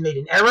Kiddushin made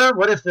an error.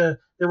 What if there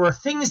were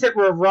things that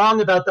were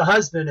wrong about the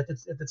husband at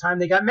the time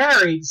they got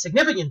married,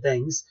 significant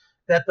things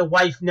that the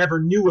wife never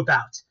knew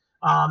about,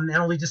 and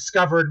only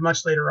discovered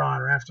much later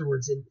on or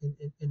afterwards in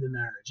the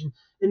marriage.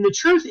 And the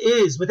truth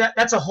is, with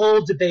that's a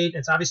whole debate.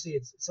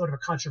 It's sort of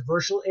a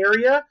controversial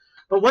area.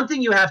 But one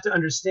thing you have to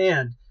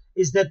understand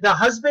is that the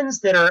husbands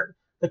that are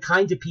the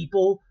kind of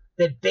people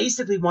that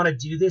basically want to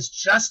do this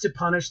just to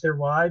punish their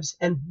wives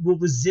and will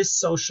resist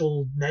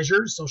social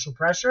measures, social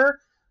pressure,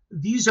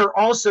 these are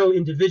also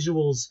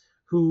individuals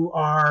who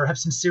have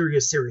some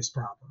serious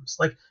problems,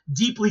 like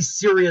deeply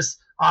serious,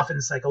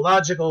 often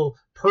psychological,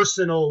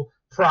 personal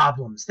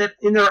problems that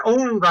in their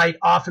own right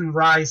often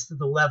rise to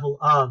the level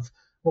of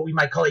what we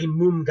might call a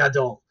mum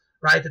gadol,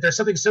 right? That there's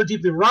something so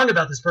deeply wrong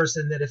about this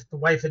person that if the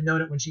wife had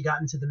known it when she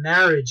got into the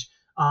marriage,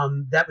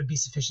 that would be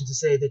sufficient to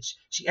say that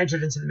she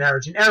entered into the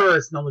marriage in error.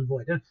 It's null and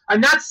void. And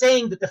I'm not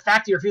saying that the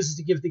fact he refuses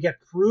to give the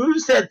get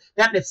proves that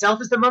in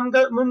itself is the mum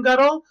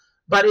gadol,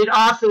 but it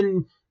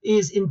often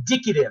is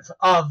indicative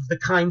of the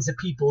kinds of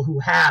people who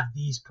have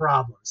these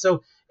problems.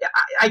 So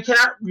I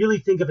cannot really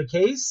think of a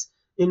case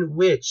in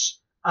which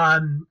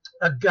a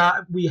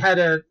guy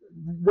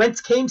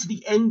came to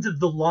the end of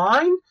the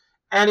line,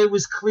 and it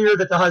was clear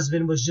that the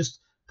husband was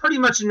just pretty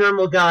much a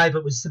normal guy,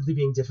 but was simply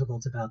being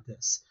difficult about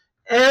this.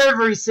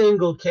 Every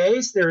single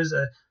case, there is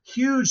a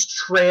huge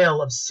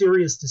trail of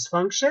serious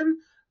dysfunction.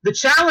 The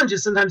challenge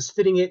is sometimes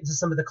fitting it into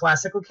some of the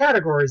classical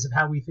categories of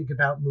how we think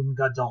about mum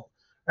gadol,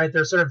 right?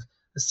 There's sort of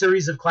a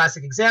series of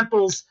classic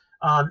examples: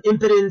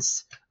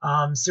 impotence,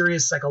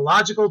 serious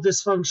psychological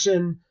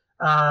dysfunction,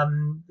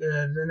 and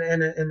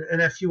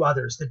a few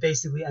others that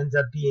basically end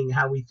up being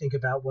how we think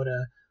about what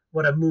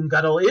a mum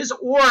gadol is.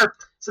 Or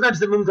sometimes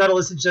the mum gadol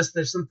isn't just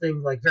there's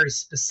something like very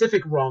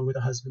specific wrong with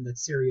a husband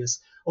that's serious.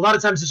 A lot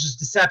of times it's just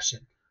deception.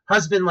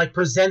 Husband like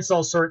presents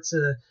all sorts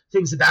of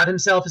things about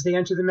himself as they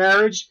enter the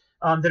marriage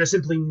that are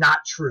simply not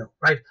true,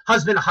 right?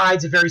 Husband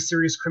hides a very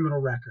serious criminal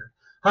record.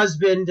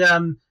 Husband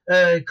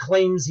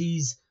claims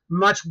he's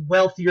much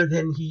wealthier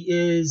than he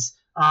is,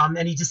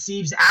 and he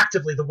deceives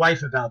actively the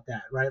wife about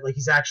that, right? Like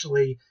he's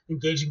actually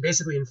engaging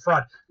basically in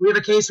fraud. We have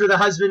a case where the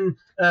husband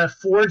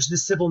forged the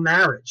civil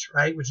marriage,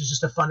 right, which is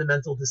just a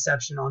fundamental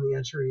deception on the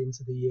entry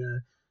into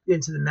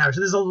the marriage. So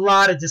there's a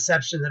lot of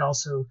deception that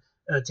also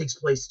takes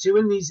place too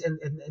in these in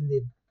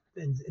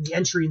the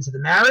entry into the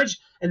marriage,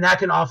 and that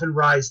can often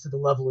rise to the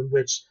level in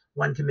which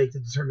one can make the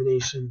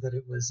determination that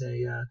it was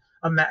a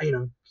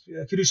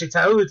Kiddushay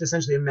Ta'ut,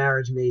 essentially a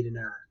marriage made in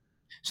error.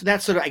 So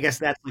that's sort of, I guess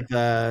that's like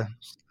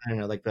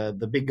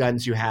the big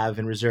guns you have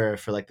in reserve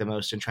for like the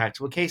most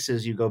intractable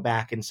cases. You go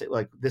back and say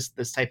like this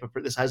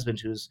husband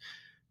who's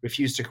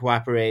refused to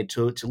cooperate,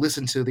 to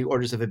listen to the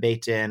orders of a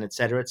Beit Din, et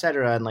cetera,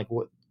 and like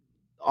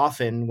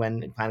often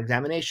when in final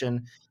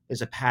examination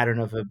there's a pattern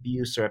of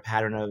abuse or a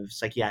pattern of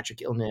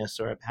psychiatric illness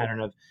or a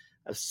pattern of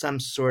some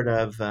sort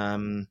of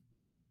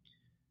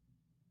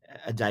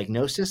a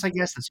diagnosis, I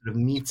guess, that sort of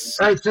meets.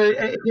 Right. So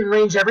it can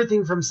range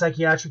everything from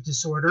psychiatric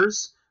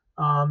disorders,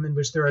 in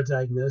which there are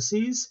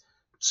diagnoses,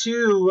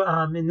 to,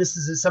 and this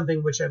is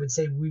something which I would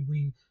say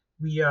we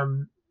I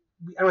don't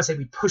want to say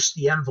we push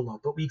the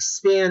envelope, but we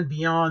expand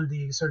beyond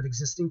the sort of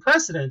existing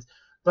precedent.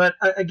 But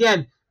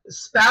again,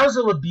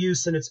 spousal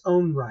abuse in its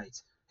own right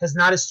has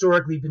not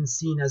historically been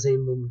seen as a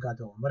mum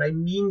gadol. What I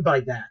mean by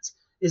that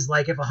is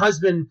like if a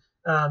husband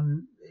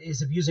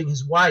is abusing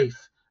his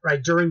wife,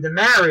 right, during the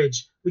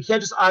marriage, we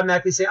can't just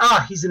automatically say,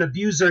 he's an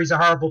abuser, he's a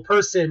horrible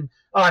person.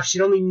 If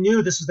she only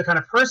knew this was the kind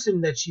of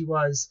person that she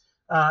was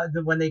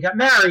when they got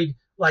married,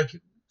 like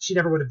she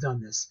never would have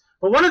done this.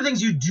 But one of the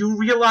things you do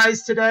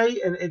realize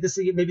today, and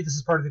maybe this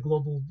is part of the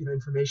global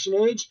information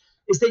age,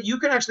 is that you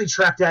can actually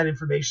track down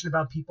information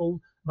about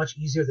people much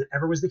easier than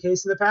ever was the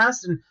case in the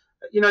past. And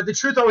the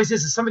truth always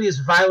is, if somebody is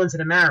violent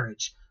in a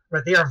marriage,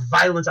 right, they are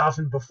violent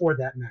often before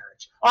that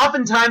marriage.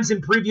 Oftentimes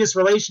in previous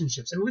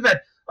relationships. And we've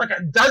had like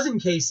a dozen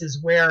cases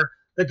where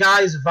the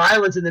guy is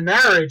violent in the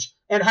marriage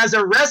and has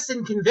arrests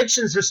and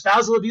convictions for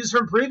spousal abuse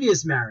from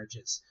previous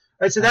marriages.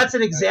 Right. So that's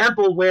an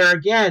example where,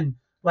 again,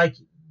 like,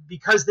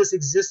 because this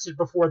existed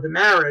before the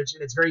marriage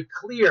and it's very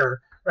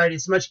clear, right,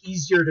 it's much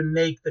easier to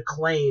make the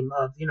claim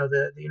of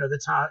the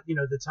ta'ut.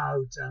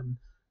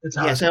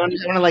 Yeah, so I want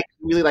to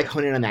really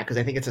hone in on that, because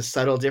I think it's a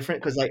subtle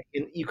difference. Because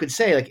you could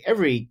say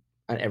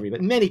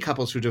but many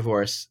couples who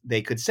divorce,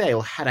 they could say,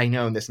 well, had I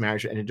known this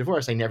marriage would end in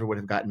divorce, I never would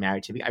have gotten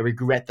married to me. I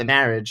regret the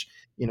marriage.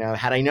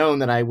 Had I known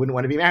that I wouldn't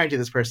want to be married to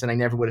this person, I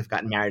never would have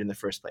gotten married in the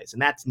first place.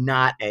 And that's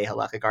not a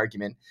halakhic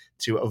argument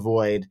to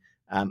avoid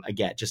a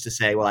get, just to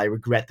say, well, I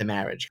regret the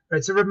marriage.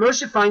 Right. So Rav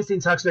Moshe Feinstein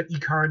talks about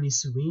ikar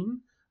nisuin,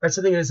 right?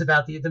 Something that is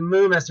about the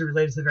mum has to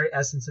relate to the very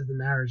essence of the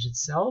marriage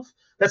itself.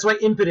 That's why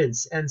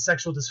impotence and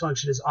sexual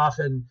dysfunction is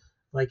often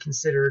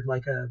considered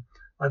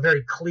a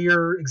very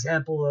clear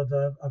example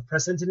of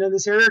precedent in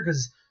this area,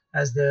 because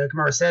as the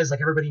Gemara says,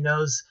 everybody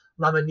knows,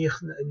 lama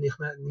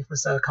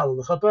nichmasa kala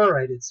l'chuppah,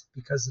 right? It's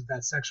because of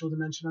that sexual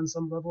dimension on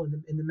some level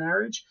in the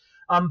marriage.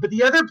 But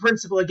the other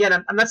principle, again,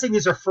 I'm not saying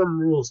these are firm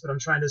rules, but I'm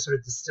trying to sort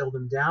of distill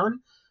them down.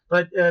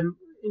 But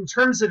in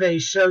terms of a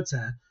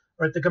shota,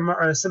 or the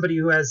Gemara, somebody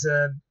who has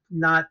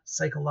not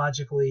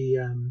psychologically,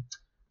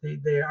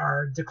 they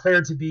are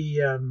declared to be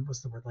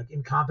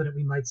incompetent,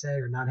 we might say,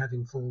 or not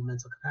having full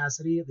mental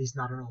capacity, at least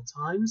not at all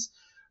times,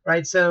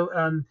 right? So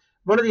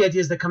one of the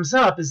ideas that comes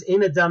up is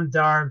ein adam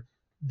dar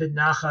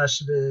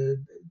b'nachash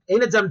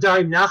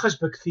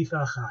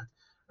b'kfifa achad,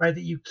 right?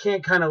 That you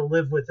can't kind of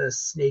live with a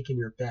snake in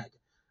your bed.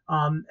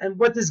 And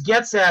what this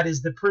gets at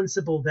is the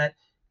principle that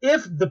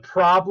if the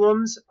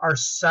problems are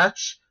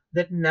such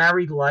that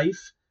married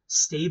life,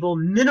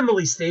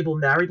 minimally stable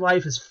married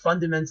life, is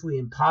fundamentally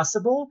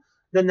impossible,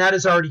 then that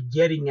is already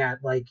getting at,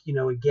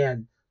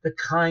 again, the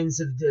kinds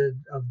of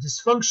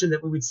dysfunction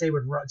that we would say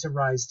would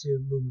rise to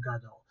mum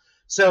gadol.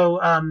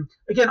 So,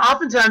 again,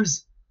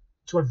 oftentimes,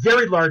 to a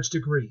very large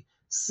degree,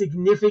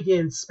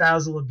 significant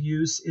spousal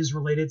abuse is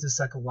related to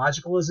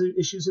psychological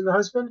issues in the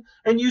husband.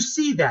 And you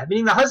see that,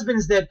 meaning the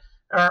husbands that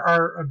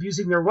are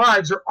abusing their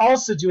wives are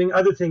also doing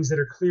other things that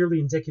are clearly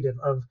indicative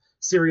of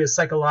serious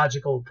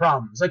psychological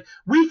problems.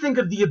 We think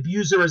of the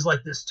abuser as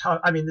this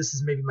tough. I mean, this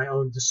is maybe my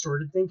own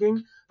distorted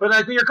thinking, but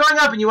when you're growing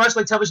up and you watch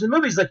television and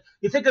movies,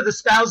 you think of the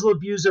spousal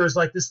abuser as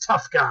this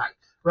tough guy,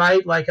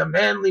 right? Like a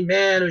manly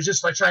man who's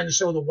just trying to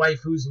show the wife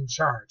who's in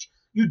charge.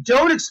 You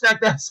don't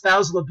expect that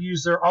spousal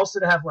abuser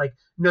also to have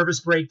nervous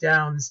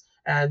breakdowns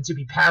and to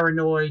be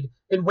paranoid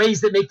in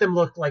ways that make them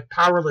look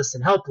powerless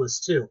and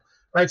helpless too.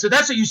 Right, so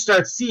that's what you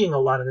start seeing a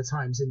lot of the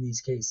times in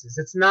these cases.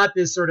 It's not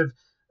this sort of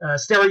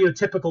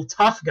stereotypical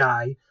tough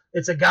guy.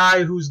 It's a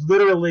guy who's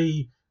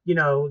literally,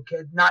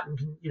 not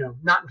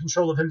in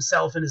control of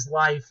himself and his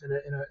life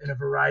in a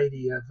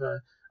variety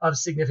of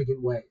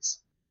significant ways.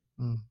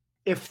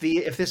 If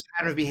this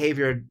pattern of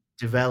behavior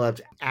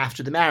developed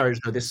after the marriage,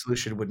 though, this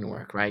solution wouldn't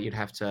work, right? You'd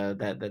have to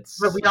that's.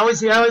 But we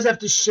always have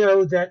to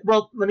show that.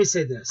 Well, let me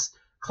say this.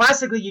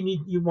 Classically,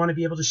 you want to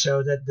be able to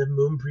show that the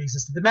mum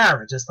pre-existed the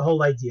marriage. That's the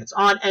whole idea. It's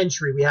on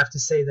entry. We have to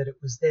say that it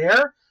was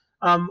there.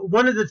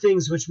 One of the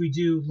things which we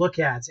do look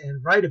at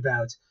and write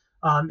about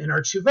in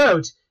our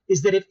tshuvot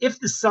is that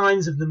if the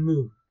signs of the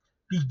mum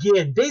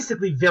begin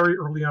basically very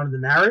early on in the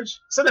marriage,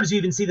 sometimes you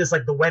even see this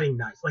the wedding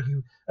night.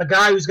 A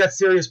guy who's got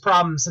serious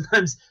problems,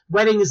 sometimes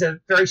wedding is a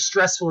very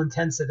stressful,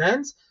 intense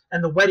event,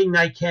 and the wedding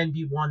night can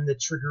be one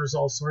that triggers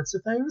all sorts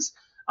of things.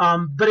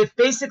 But if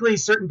basically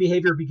certain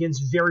behavior begins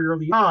very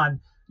early on,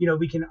 you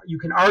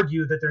can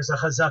argue that there's a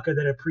chazaka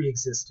that it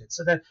pre-existed.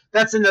 So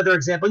that's another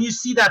example. And you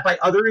see that by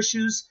other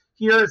issues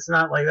here. That's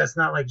not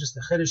just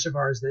the chiddush of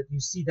ours, that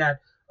you see that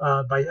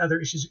by other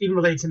issues, even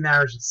related to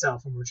marriage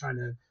itself, when we're trying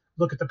to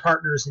look at the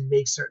partners and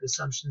make certain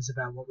assumptions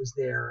about what was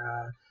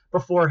there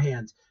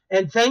beforehand.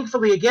 And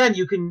thankfully, again,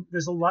 you can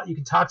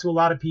talk to a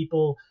lot of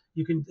people.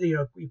 You can,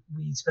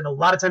 we spend a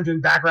lot of time doing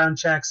background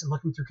checks and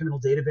looking through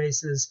criminal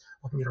databases,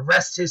 looking at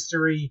arrest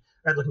history,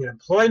 right, looking at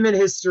employment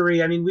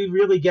history. I mean, we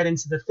really get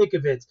into the thick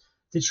of it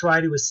to try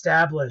to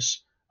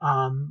establish.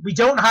 We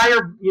don't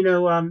hire,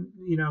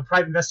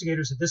 private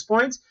investigators at this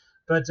point,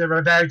 but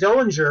Rabbi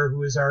Dollinger,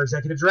 who is our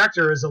executive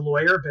director, is a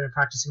lawyer, been a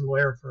practicing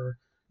lawyer for,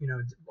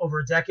 over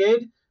a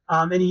decade.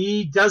 And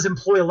he does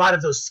employ a lot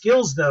of those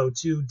skills, though,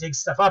 to dig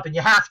stuff up, and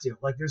you have to.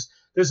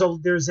 There's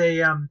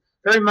a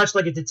very much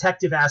a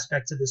detective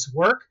aspect to this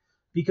work,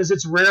 because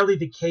it's rarely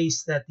the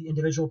case that the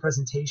individual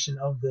presentation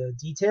of the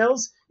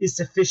details is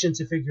sufficient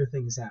to figure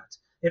things out.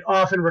 It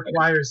often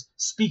requires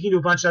speaking to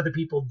a bunch of other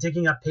people,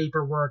 digging up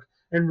paperwork,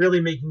 and really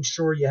making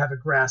sure you have a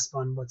grasp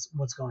on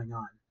what's going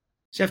on.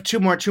 So I have two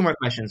more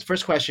questions.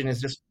 First question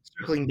is just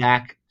circling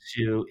back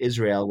to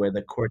Israel, where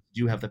the courts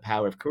do have the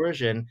power of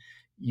coercion.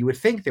 you would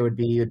think it would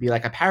be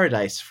like a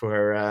paradise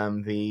for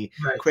the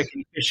Right. quick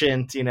and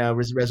efficient,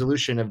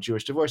 resolution of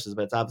Jewish divorces,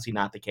 but it's obviously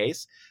not the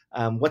case.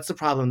 What's the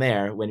problem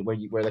there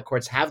where the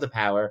courts have the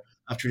power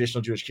of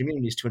traditional Jewish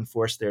communities to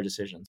enforce their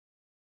decisions?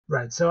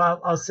 Right. So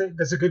I'll say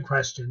that's a good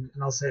question,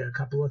 and I'll say a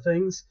couple of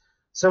things.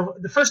 So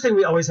the first thing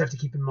we always have to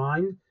keep in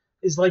mind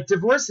is like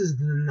divorce is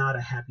not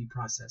a happy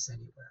process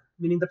anywhere.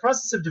 Meaning the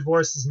process of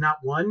divorce is not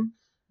one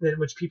in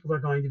which people are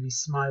going to be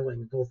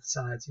smiling both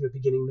sides,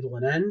 beginning, middle,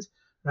 and end,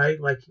 right?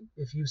 Like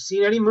if you've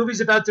seen any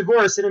movies about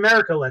divorce in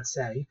America, let's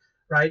say,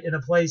 right, in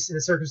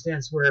a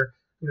circumstance where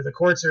the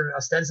courts are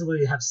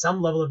ostensibly have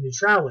some level of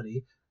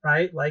neutrality,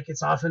 right? Like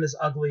it's often as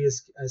ugly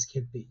as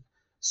can be.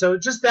 So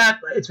just that,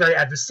 it's very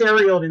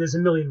adversarial. I mean, there's a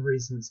million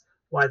reasons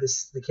why this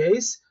is the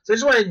case. So I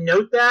just want to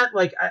note that,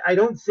 like, I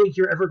don't think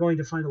you're ever going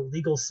to find a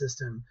legal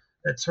system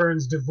that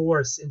turns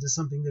divorce into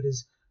something that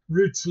is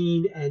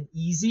routine and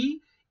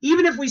easy.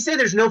 Even if we say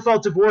there's no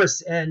fault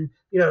divorce and,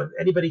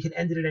 anybody can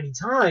end it at any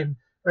time,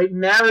 right?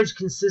 Marriage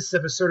consists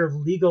of a sort of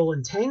legal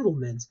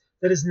entanglement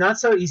that is not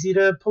so easy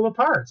to pull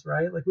apart,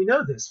 right? Like we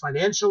know this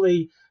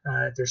financially,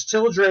 there's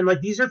children,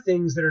 like these are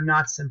things that are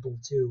not simple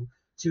to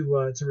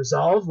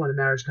resolve when a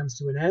marriage comes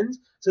to an end.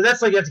 So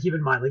that's like you have to keep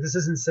in mind, like this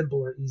isn't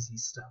simple or easy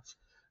stuff,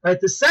 right?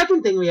 The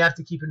second thing we have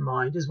to keep in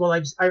mind is, well,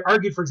 I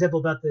argued, for example,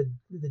 about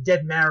the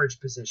dead marriage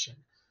position,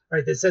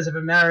 right? That says if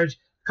a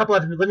couple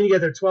have been living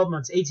together 12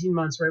 months, 18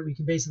 months, right? We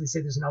can basically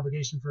say there's an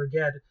obligation for a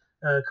get,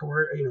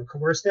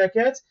 coerce that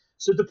get.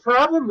 So the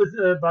problem with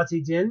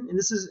Batei Din, and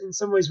this is in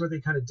some ways where they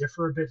kind of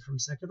differ a bit from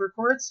secular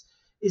courts,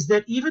 is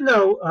that even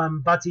though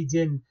Batei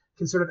Din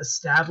can sort of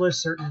establish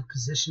certain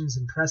positions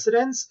and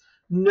precedents,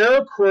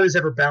 no court is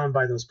ever bound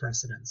by those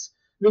precedents.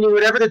 Meaning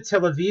whatever the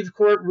Tel Aviv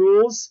court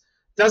rules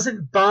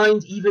doesn't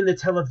bind even the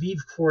Tel Aviv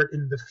court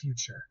in the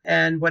future.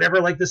 And whatever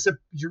like the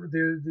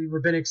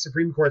rabbinic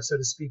Supreme Court, so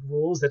to speak,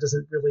 rules, that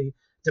doesn't really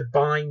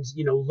bind,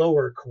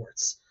 lower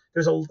courts.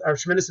 There's a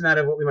tremendous amount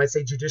of what we might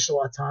say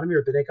judicial autonomy or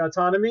rabbinic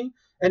autonomy.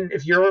 And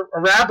if you're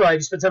a rabbi, if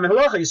you spend time in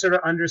halacha, you sort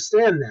of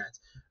understand that,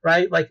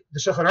 right? Like the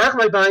Shulchan Aruch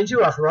might bind you,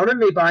 Acharonim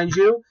may bind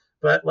you,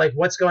 but like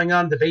what's going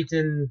on in the Beit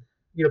Din,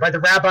 by the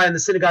rabbi in the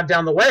synagogue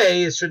down the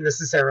way, it shouldn't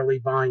necessarily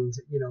bind,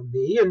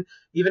 me. And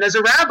even as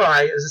a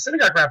rabbi, as a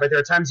synagogue rabbi, there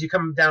are times you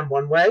come down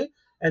one way,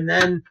 and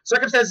then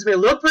circumstances may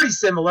look pretty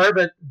similar,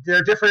 but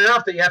they're different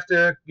enough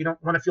that you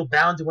don't want to feel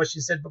bound to what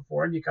you said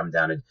before, and you come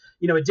down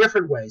a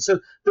different way. So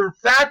the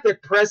fact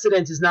that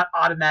precedent is not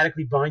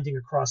automatically binding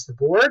across the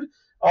board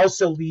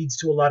also leads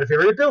to a lot of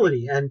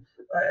variability. And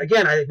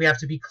again, I think we have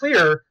to be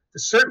clear that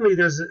certainly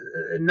there's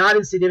a not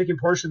insignificant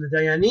portion of the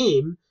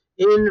Dayanim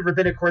in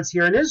rabbinic courts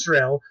here in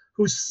Israel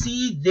who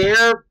see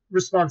their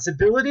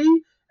responsibility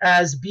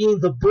as being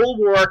the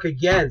bulwark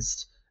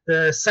against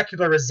the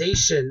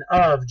secularization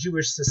of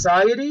Jewish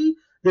society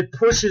that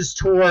pushes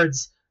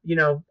towards,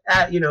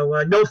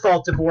 no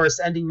fault divorce,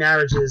 ending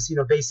marriages,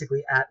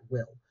 basically at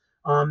will.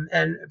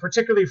 And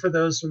particularly for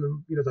those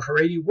from the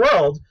Haredi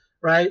world,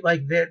 right?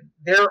 Like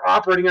they're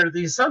operating under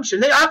the assumption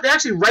they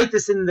actually write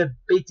this in the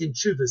Beit Din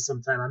Tshuvas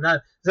sometime.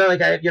 It's not like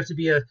you have to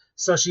be a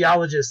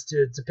sociologist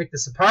to pick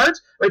this apart.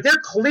 Like they're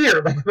clear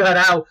about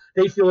how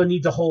they feel a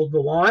need to hold the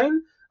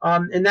line,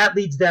 and that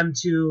leads them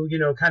to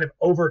kind of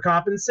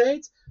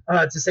overcompensate,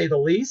 to say the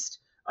least.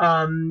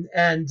 And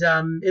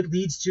it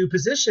leads to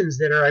positions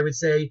that are, I would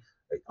say,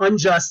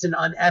 unjust and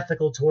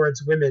unethical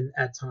towards women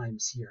at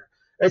times here.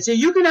 And so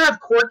you can have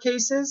court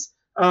cases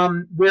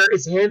where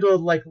it's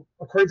handled like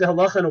according to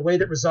halacha in a way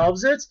that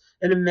resolves it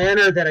in a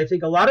manner that I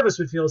think a lot of us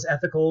would feel is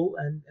ethical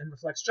and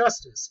reflects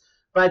justice.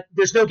 But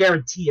there's no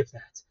guarantee of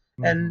that.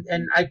 Mm-hmm.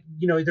 And I,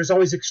 there's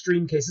always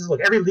extreme cases.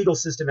 Look, every legal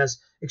system has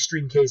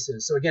extreme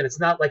cases. So again, it's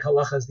not like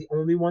halacha is the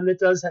only one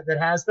that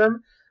has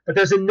them, but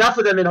there's enough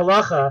of them in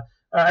halacha.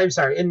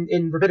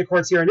 In rabbinic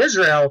courts here in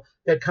Israel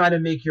that kind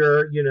of make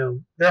they're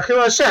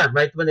Chilul Hashem,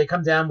 right? When they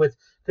come down with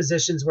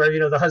positions where,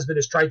 the husband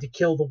has tried to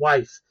kill the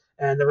wife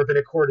and the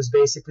rabbinic court is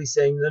basically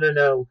saying,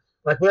 no,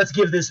 like, well, let's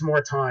give this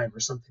more time or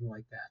something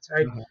like that,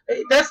 right?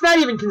 Mm-hmm. That's not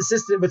even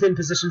consistent within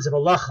positions of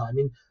halacha. I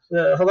mean,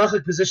 the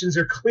halachic positions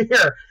are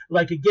clear.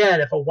 Like,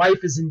 again, if a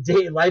wife is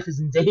life is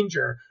in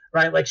danger,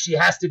 right? Like she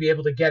has to be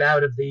able to get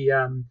out of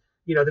the,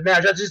 the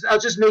marriage. I'll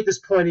just make this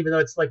point, even though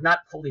it's like not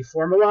fully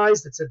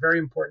formalized. It's a very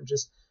important,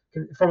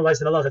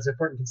 formalized in halacha. It's an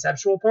important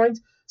conceptual point.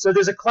 So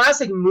there's a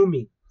classic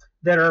mumi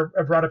that are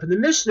brought up in the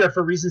Mishnah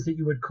for reasons that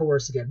you would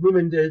coerce again.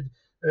 Mumin did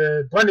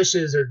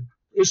blemishes or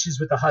issues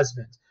with the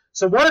husband.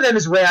 So one of them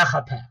is reach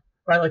hapeh,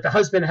 right? Like the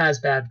husband has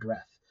bad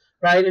breath,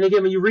 right? And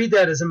again, when you read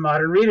that as a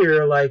modern reader,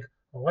 you're like,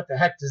 well, what the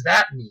heck does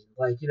that mean?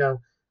 Like,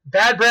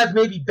 bad breath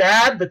may be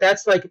bad, but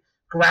that's like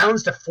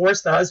grounds to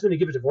force the husband to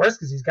give a divorce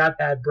because he's got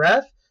bad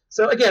breath.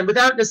 So again,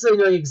 without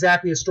necessarily knowing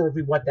exactly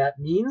historically what that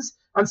means,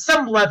 on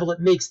some level it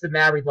makes the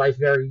married life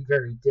very,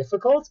 very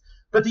difficult.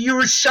 But the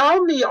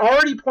Yerushalmi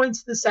already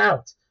points this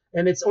out.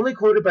 And it's only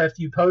quoted by a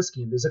few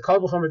poskim. There's a Kal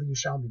V'chomer the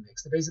Yerushalmi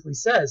makes that basically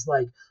says,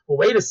 like, well,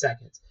 wait a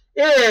second.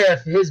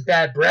 If his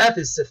bad breath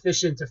is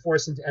sufficient to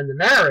force him to end the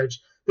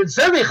marriage, then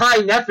certainly high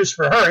nefesh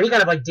for her, any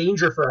kind of like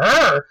danger for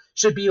her,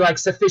 should be like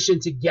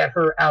sufficient to get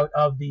her out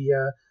of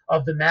the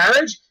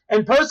marriage.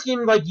 And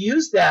poskim like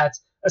use that,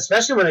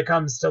 especially when it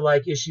comes to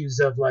like issues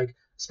of like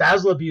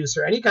spousal abuse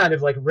or any kind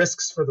of like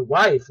risks for the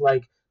wife.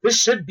 Like this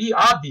should be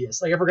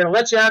obvious. Like if we're gonna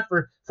let you out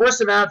force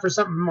him out for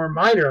something more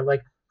minor,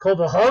 like kol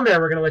v'chomer,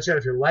 we're gonna let you out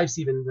if your life's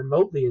even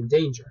remotely in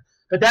danger.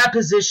 But that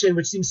position,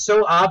 which seems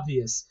so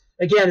obvious,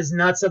 again, is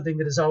not something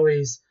that is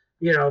always,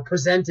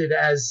 presented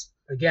as,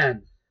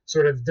 again,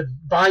 sort of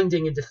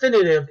binding and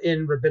definitive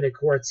in rabbinic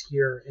courts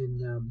here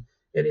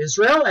in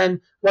Israel.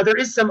 And while there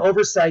is some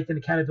oversight and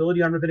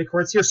accountability on rabbinic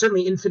courts here,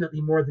 certainly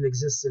infinitely more than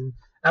exists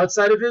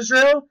outside of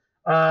Israel,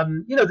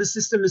 the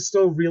system is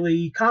still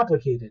really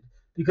complicated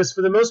because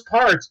for the most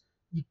part,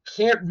 you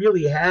can't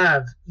really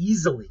have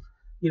easily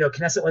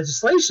Knesset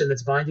legislation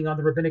that's binding on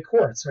the rabbinic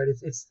courts, right?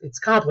 It's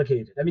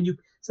complicated. I mean,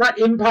 it's not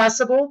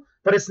impossible,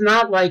 but it's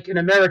not like in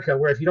America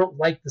where if you don't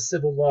like the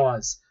civil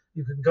laws,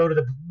 you can go to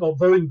the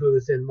voting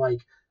booth and like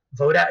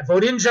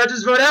vote in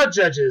judges, vote out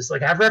judges,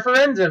 like have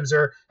referendums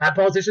or have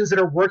politicians that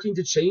are working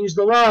to change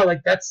the law.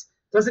 Like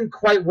doesn't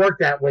quite work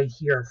that way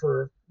here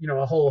for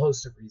a whole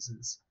host of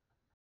reasons.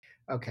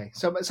 Okay,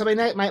 so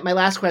my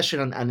last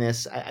question on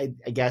this, I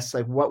guess,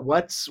 like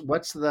what's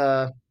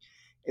the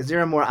is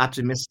there a more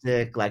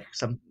optimistic, like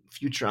some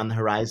future on the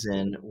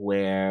horizon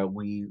where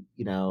we,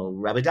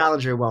 Rabbi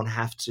Dollinger won't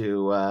have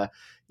to,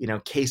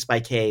 case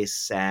by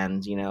case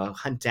and,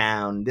 hunt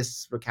down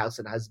this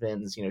recalcitrant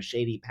husband's,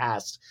 shady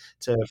past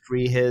to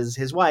free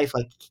his wife?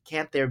 Like,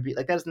 can't there be,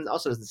 like, that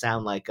doesn't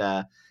sound like,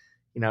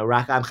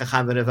 Rakam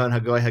Chacham V'Nevon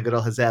Hagoy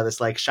Hagadol Hazeh,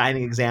 this like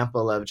shining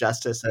example of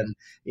justice and,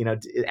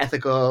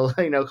 ethical,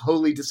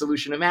 holy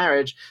dissolution of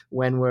marriage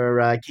when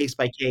we're case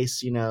by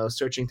case,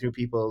 searching through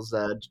people's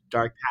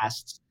dark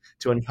pasts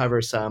to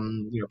uncover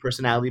some,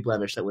 personality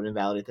blemish that would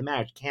invalidate the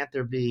marriage. Can't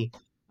there be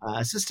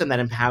a system that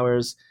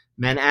empowers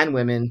men and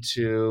women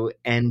to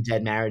end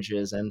dead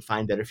marriages and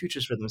find better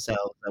futures for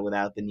themselves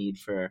without the need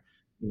for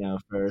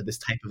this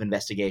type of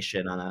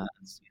investigation on a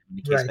case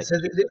right? So,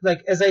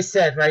 like as I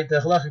said, right, the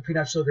halachic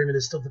prenuptial agreement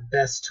is still the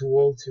best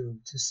tool to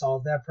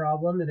solve that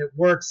problem, and it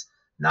works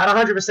not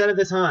 100% of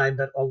the time,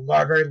 but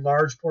a very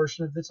large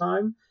portion of the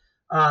time.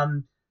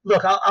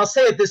 Look, I'll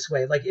say it this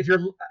way: like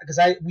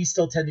we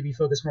still tend to be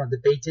focused more on the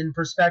Beit-Din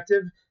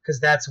perspective because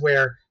that's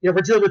where we're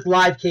dealing with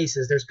live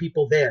cases. There's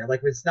people there.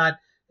 Like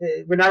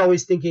we're not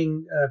always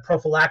thinking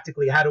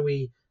prophylactically. How do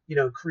we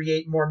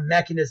create more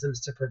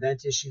mechanisms to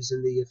prevent issues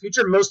in the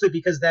future, mostly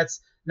because that's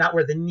not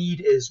where the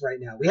need is right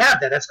now. We have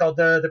that. That's called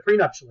the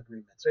prenuptial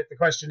agreements, right? The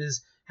question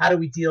is, how do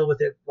we deal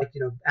with it,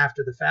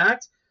 after the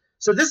fact?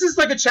 So this is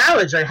like a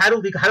challenge, right? How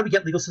do we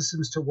get legal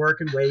systems to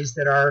work in ways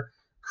that are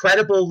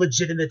credible,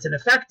 legitimate, and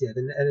effective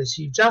and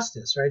achieve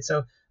justice, right?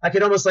 So I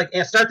could almost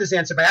start this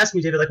answer by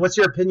asking you, David, what's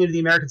your opinion of the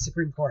American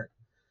Supreme Court?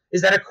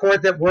 Is that a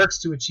court that works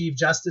to achieve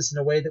justice in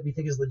a way that we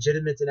think is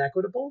legitimate and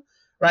equitable,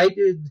 right?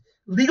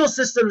 Legal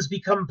systems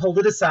become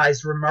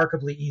politicized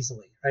remarkably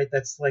easily, right?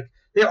 That's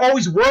they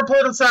always were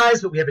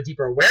politicized, but we have a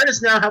deeper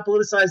awareness now how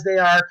politicized they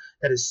are.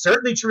 That is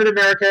certainly true in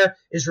America.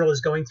 Israel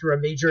is going through a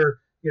major,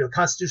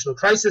 constitutional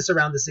crisis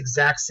around this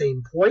exact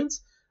same point,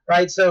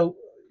 right? So,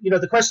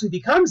 the question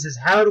becomes is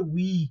how do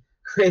we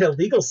create a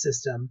legal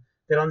system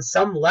that on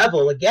some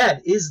level,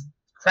 again,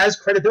 has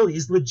credibility,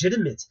 is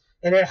legitimate.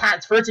 And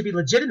for it to be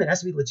legitimate, it has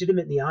to be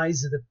legitimate in the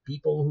eyes of the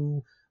people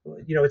who,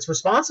 it's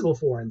responsible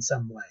for in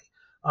some way.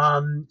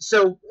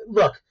 So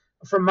look,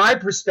 from my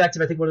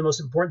perspective, I think one of the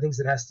most important things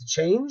that has to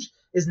change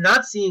is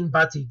not seeing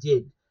Bati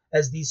Din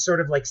as these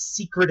sort of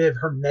secretive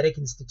hermetic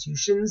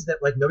institutions that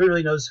nobody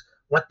really knows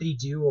what they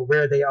do or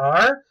where they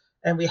are.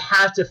 And we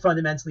have to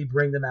fundamentally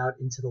bring them out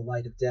into the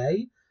light of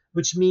day,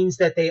 which means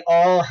that they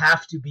all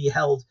have to be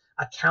held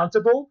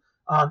accountable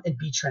and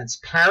be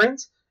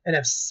transparent and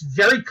have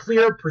very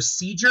clear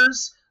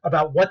procedures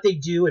about what they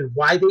do and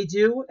why they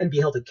do and be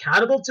held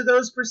accountable to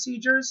those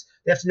procedures.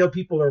 They have to know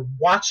people are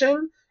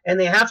watching, and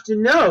they have to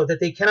know that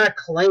they cannot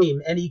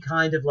claim any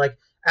kind of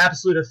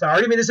absolute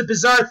authority. I mean, it's a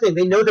bizarre thing.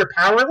 They know they're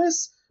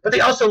powerless, but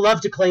they also love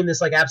to claim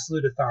this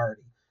absolute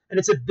authority. And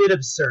it's a bit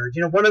absurd.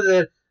 One of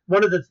the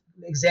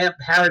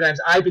paradigms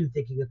I've been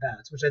thinking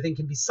about, which I think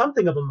can be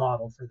something of a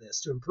model for this,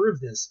 to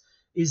improve this,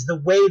 is the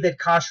way that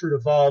kashrut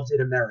evolved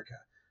in America.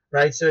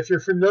 Right. So if you're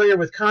familiar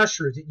with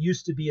kashrut, it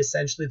used to be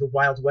essentially the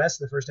Wild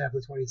West in the first half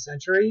of the 20th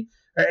century.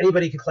 Or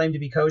anybody could claim to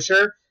be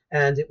kosher.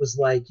 And it was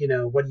what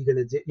are you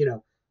going to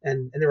do?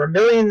 And there were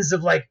millions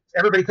of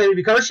everybody claimed to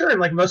be kosher.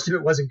 And most of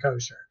it wasn't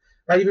kosher.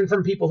 Right. Even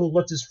from people who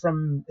looked as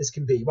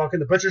can be. You walk in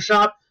the butcher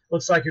shop,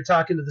 looks like you're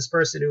talking to this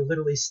person who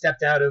literally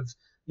stepped out of,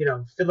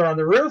 Fiddler on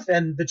the Roof.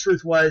 And the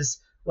truth was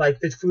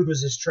the food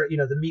was as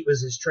the meat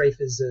was as treif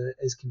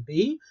as can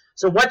be.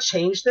 So what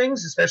changed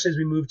things, especially as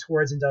we move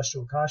towards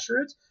industrial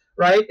kashrut?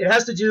 Right? It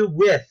has to do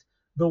with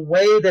the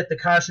way that the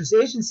kashrut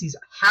agencies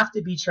have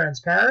to be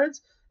transparent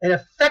and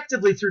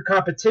effectively through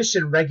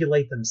competition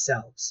regulate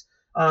themselves.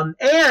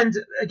 And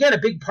again, a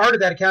big part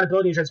of that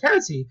accountability and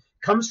transparency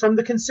comes from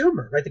the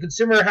consumer, right? The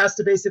consumer has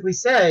to basically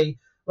say,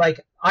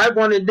 I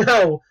want to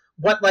know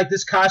what like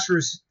this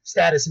kashrus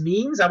status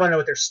means. I want to know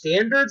what their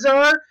standards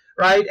are,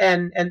 right?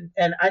 And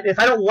if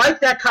I don't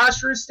like that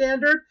kashrus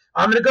standard,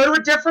 I'm going to go to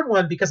a different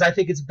one because I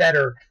think it's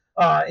better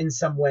in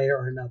some way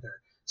or another.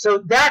 So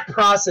that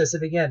process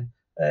of, again,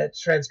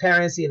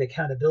 transparency and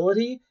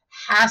accountability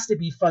has to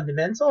be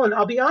fundamental. And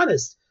I'll be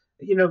honest,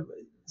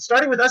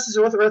 starting with us as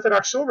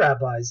Orthodox shul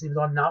rabbis, even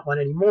though I'm not one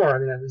anymore. I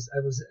mean, I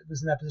was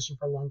in that position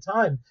for a long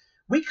time.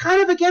 We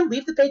kind of, again,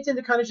 leave the Beit Din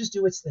to kind of just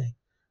do its thing.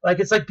 Like,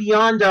 it's like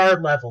beyond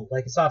our level.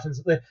 Like, it's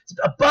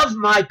above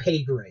my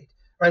pay grade,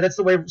 right? That's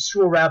the way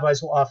shul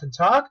rabbis will often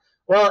talk.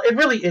 Well, it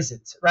really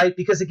isn't, right?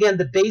 Because, again,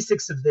 the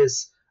basics of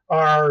this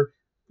are,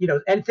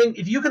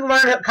 if you can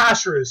learn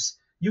kashrus,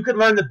 you can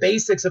learn the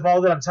basics of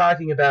all that I'm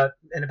talking about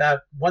in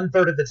about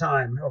 1/3 of the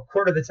time or a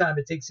quarter of the time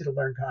it takes you to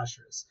learn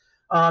kashrus.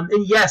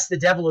 And yes, the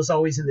devil is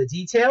always in the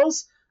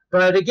details.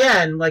 But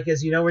again, like,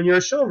 as you know, when you're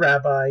a shul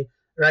rabbi,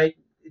 right,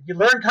 if you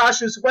learn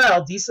kashrus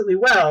decently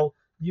well,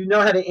 you know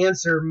how to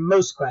answer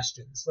most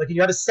questions. Like, you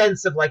have a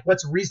sense of like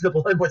what's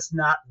reasonable and what's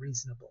not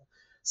reasonable.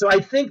 So I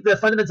think the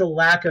fundamental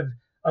lack of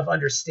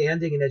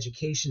understanding and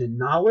education and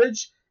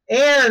knowledge,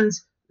 and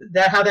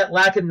how that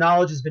lack of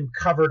knowledge has been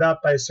covered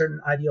up by a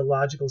certain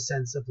ideological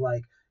sense of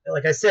like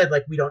I said,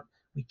 like we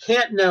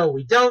can't know,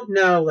 we don't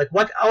know, like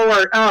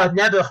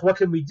Nebuch, what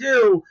can we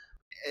do?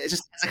 It's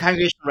just, as a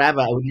congregational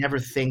rabbi, I would never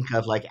think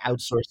of like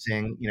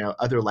outsourcing,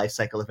 other life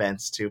cycle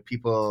events to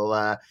people,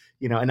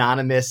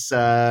 anonymous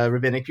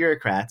rabbinic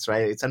bureaucrats,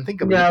 right? It's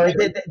unthinkable. No,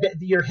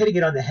 you're hitting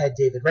it on the head,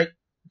 David, right?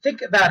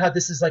 Think about how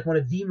this is like one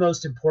of the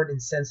most important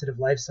and sensitive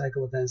life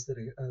cycle events that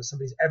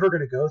somebody's ever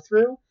going to go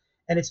through.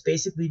 And it's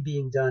basically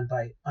being done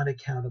by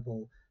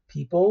unaccountable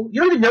people.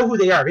 You don't even know who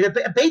they are. I mean,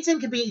 a Beit Din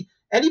could be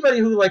anybody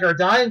who like are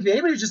dying,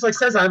 anybody who just like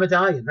says I'm a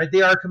dayan, right?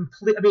 They are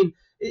complete. I mean,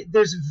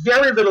 there's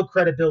very little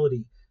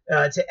credibility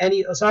to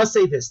any. So I'll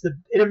say this: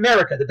 in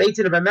America, the Beit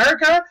Din of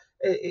America,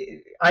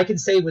 I can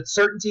say with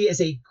certainty,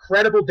 is a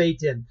credible Beit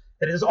Din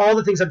that is all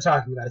the things I'm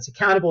talking about. It's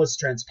accountable, it's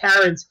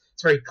transparent,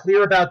 it's very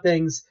clear about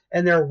things,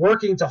 and they're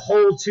working to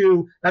hold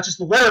to not just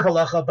the letter of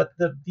halacha, but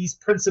these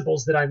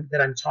principles that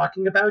I'm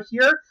talking about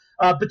here.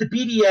 But the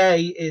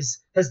BDA is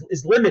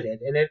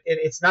limited, and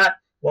it's not,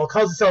 well, it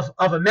calls itself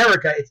of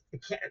America.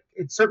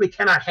 It certainly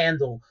cannot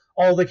handle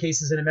all the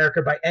cases in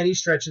America by any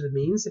stretch of the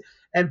means.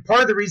 And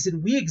part of the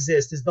reason we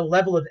exist is the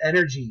level of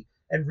energy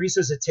and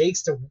resource it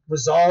takes to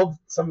resolve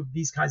some of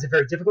these kinds of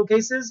very difficult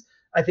cases.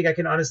 I think I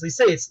can honestly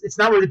say it's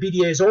not where the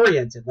BDA is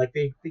oriented. Like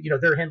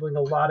they're handling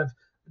a lot of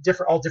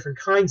all different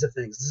kinds of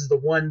things. This is the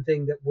one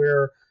thing that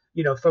we're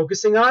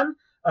focusing on.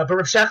 But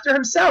Rav Schechter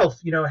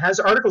himself, has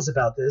articles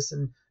about this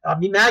in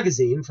Omni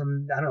Magazine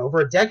from, I don't know, over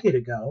a decade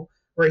ago,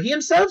 where he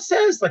himself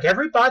says, like,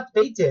 every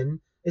Beit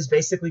Din is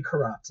basically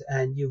corrupt,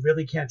 and you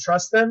really can't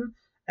trust them,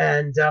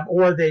 and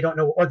or they don't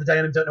know, or the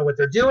dayanim don't know what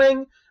they're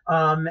doing,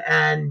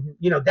 and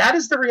that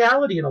is the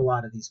reality in a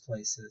lot of these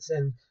places,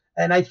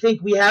 and I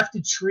think we have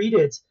to treat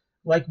it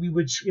like we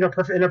would, in a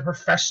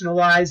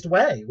professionalized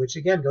way, which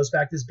again goes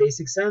back to this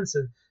basic sense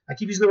of, I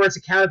keep using the words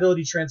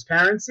accountability,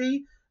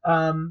 transparency.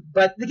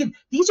 But again,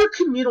 these are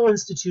communal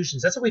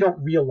institutions. That's what we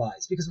don't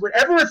realize, because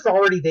whatever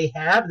authority they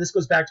have, and this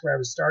goes back to where I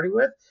was starting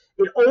with,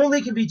 it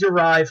only can be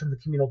derived from the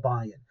communal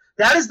buy-in.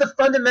 That is the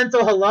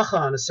fundamental halacha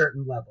on a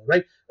certain level,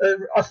 right?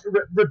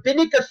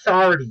 Rabbinic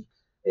authority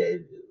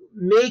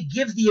may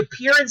give the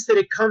appearance that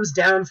it comes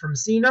down from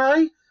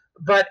Sinai,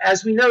 but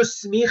as we know,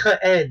 smicha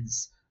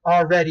ends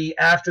already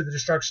after the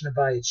destruction of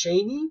Bayit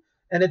Sheni,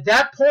 and at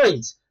that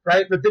point,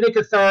 right, rabbinic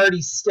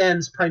authority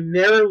stems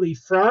primarily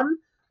from,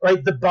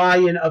 right, the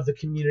buy-in of the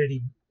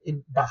community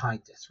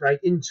behind it, right,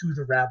 into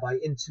the rabbi,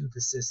 into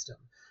the system.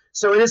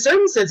 So in a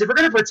certain sense, if we're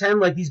going to pretend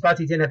like these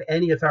Bati didn't have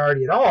any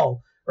authority at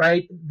all,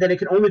 right, then it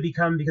can only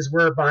become because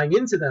we're buying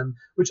into them,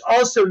 which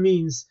also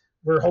means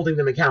we're holding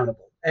them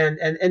accountable. And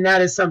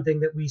that is something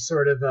that we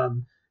sort of,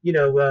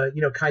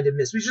 kind of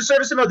miss. We should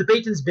sort of somehow, the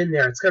Beit Din's been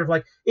there. It's kind of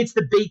like, it's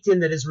the Beit Din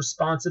that is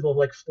responsible,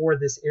 like, for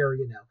this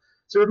area now.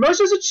 So Rav Moshe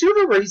has a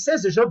tshuva where he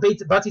says there's no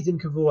Bati Din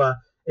Kavua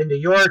in New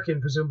York and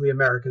presumably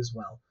America as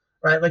well.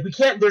 Right, like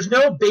there's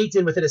no Beit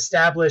Din with an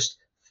established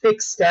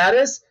fixed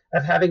status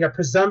of having a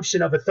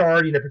presumption of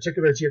authority in a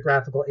particular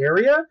geographical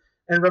area.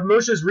 And Rav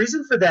Moshe's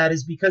reason for that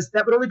is because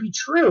that would only be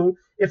true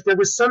if there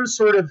was some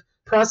sort of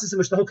process in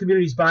which the whole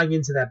community is buying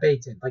into that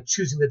Beit Din, like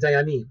choosing the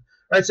Dayanim.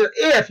 Right, so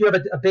if you have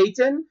a Beit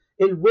Din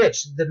in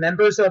which the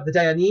members of the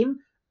Dayanim,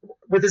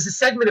 where there's a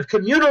segment of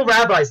communal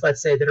rabbis,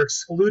 let's say, that are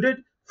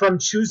excluded from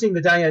choosing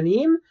the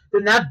Dayanim,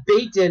 then that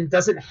Beit Din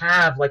doesn't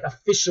have like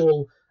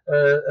official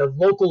a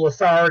local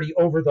authority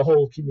over the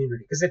whole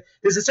community, because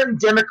there's a certain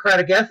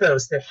democratic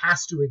ethos that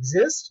has to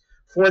exist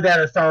for that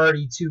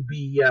authority to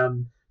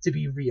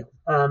be real.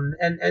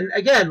 And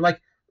again, like,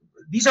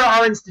 these are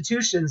our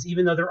institutions,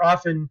 even though they're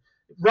often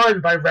run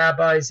by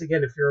rabbis.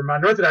 Again, if you're a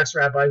non-Orthodox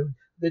rabbi,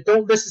 that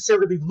don't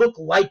necessarily look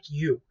like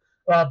you,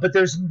 but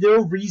there's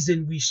no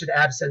reason we should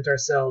absent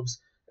ourselves,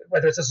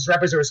 whether it's us as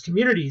rabbis or as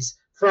communities,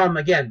 from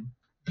again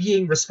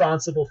being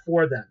responsible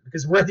for them,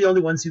 because we're the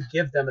only ones who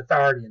give them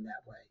authority in that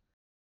way.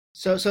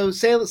 So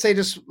say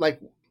just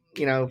like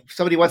if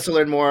somebody wants to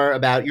learn more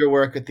about your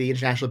work at the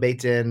International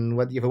Beit Din,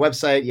 what you have a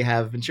website, you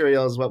have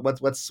materials.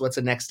 What's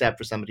the next step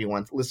for somebody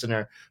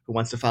listener who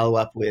wants to follow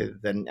up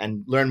with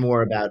and learn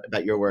more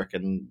about your work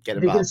and get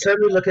They can involved?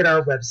 certainly look at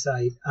our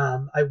website.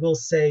 I will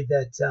say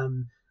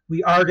that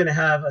we are going to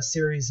have a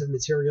series of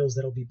materials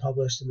that will be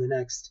published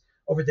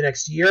over the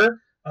next year.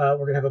 We're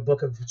going to have a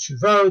book of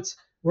Tshuvot.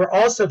 We're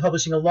also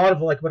publishing a lot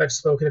of like what I've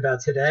spoken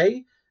about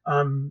today.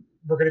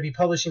 We're going to be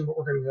publishing what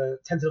we're going to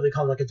tentatively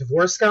call like a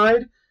divorce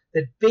guide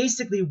that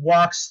basically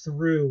walks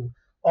through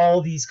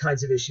all these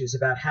kinds of issues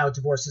about how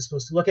divorce is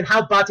supposed to look and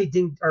how Bati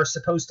Din are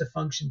supposed to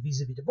function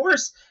vis-a-vis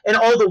divorce and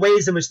all the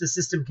ways in which the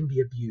system can be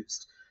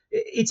abused.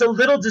 It's a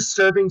little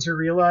disturbing to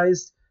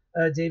realize,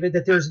 David,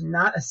 that there's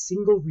not a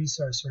single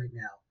resource right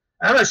now.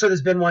 I'm not sure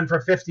there's been one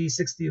for 50,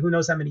 60, who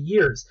knows how many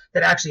years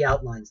that actually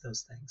outlines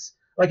those things,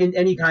 like in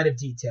any kind of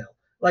detail.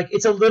 Like,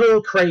 it's a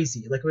little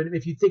crazy. Like,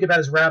 if you think about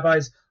as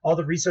rabbis, all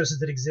the resources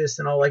that exist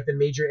in all like the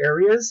major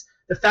areas,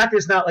 the fact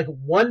there's not like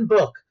one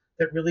book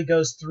that really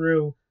goes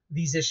through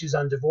these issues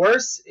on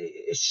divorce,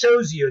 it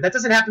shows you that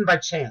doesn't happen by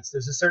chance.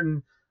 There's a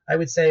certain, I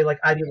would say, like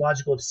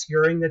ideological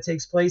obscuring that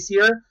takes place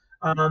here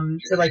to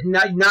like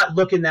not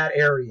look in that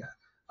area.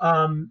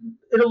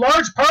 In a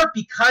large part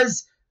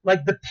because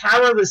like the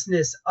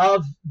powerlessness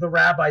of the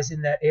rabbis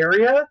in that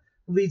area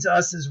leads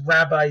us as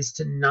rabbis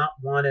to not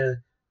want to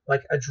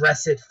like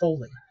address it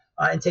fully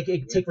and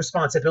take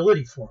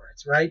responsibility for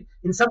it, right?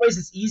 In some ways,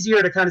 it's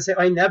easier to kind of say,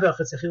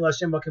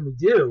 what can we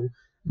do,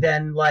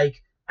 than like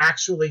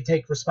actually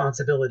take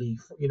responsibility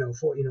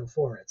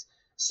for it.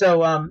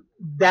 So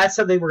that's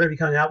something we're going to be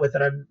coming out with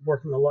that I'm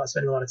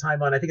spending a lot of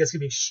time on. I think that's going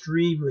to be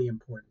extremely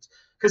important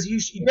because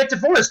you get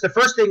divorced. The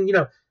first thing,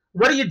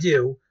 what do you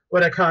do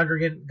when a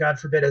congregant, God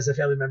forbid, has a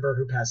family member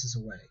who passes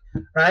away,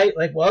 right?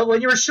 Like, well,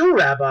 when you're a shul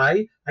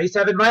rabbi, I used to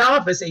have in my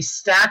office a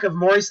stack of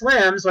Maurice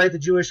Lambs, right, the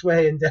Jewish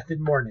way in death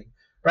and mourning,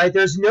 right?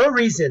 There's no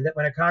reason that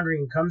when a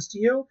congregant comes to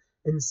you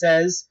and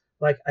says,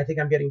 like, I think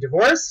I'm getting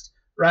divorced,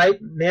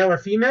 right, male or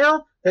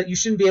female, that you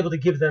shouldn't be able to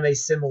give them a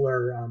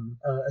similar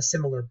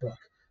book.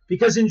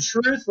 Because in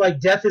truth, like,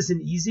 death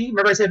isn't easy.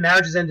 Remember I said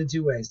marriages end in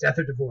two ways, death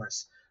or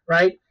divorce,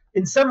 right?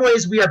 In some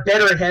ways, we are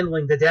better at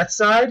handling the death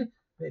side.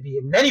 Maybe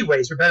in many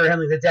ways, we're better at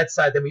handling the death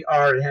side than we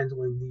are at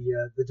handling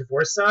the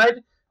divorce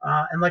side.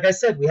 And like I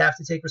said, we have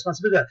to take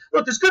responsibility.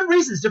 Look, there's good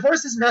reasons.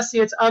 Divorce is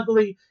messy. It's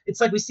ugly. It's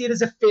like we see it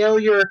as a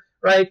failure,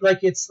 right? Like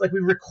it's like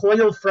we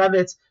recoil from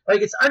it.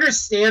 Like it's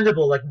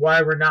understandable, like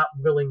why we're not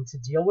willing to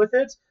deal with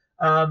it.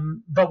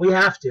 But we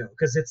have to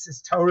because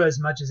it's Torah as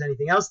much as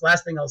anything else.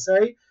 Last thing I'll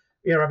say,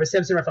 Rabbi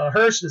Samson Raphael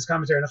Hirsch in his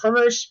commentary on the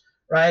Chumash,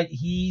 right?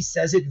 He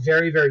says it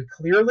very, very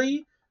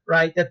clearly,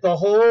 right? That the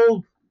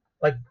whole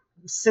like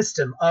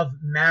system of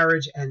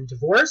marriage and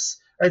divorce,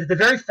 right? That the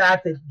very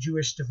fact that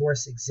Jewish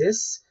divorce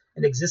exists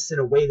and exists in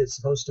a way that's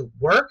supposed to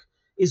work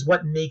is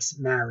what makes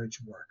marriage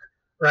work,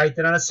 right?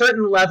 That on a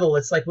certain level,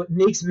 it's like what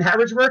makes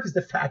marriage work is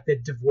the fact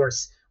that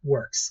divorce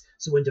works.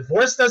 So when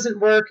divorce doesn't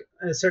work,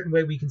 in a certain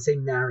way, we can say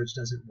marriage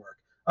doesn't work.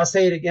 I'll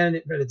say it again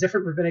in a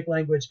different rabbinic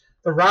language.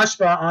 The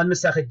Rashba on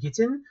Masechet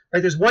Gittin,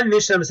 right? There's one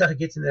Mishnah on Masechet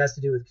Gittin that has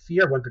to do with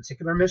kfir, one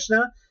particular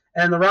Mishnah,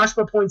 and the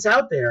Rashba points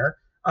out there,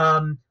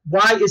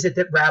 why is it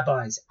that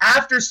rabbis,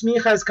 after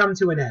smicha has come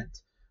to an end,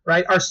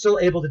 right, are still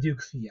able to do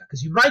kfiyah?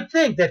 Because you might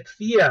think that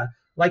kfiyah,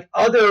 like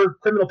other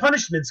criminal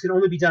punishments, can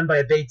only be done by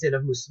a beit din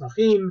of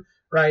musmachim,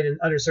 right, and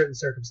under certain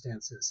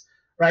circumstances,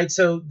 right?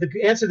 So the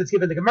answer that's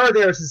given in the Gemara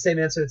there is the same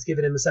answer that's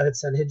given in Masechet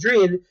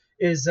Sanhedrin,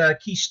 is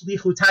ki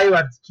shlichu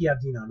tayu ki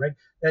avdinon, right?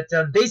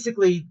 That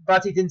basically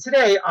Bati Din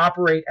today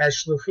operate as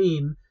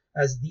shluchim,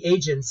 as the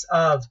agents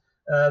of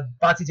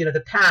Bati Din of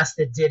the past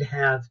that did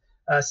have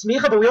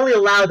smicha, but we only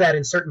allow that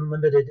in certain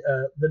limited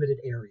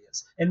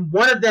areas. And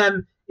one of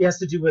them has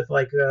to do with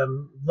like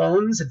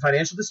loans and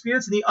financial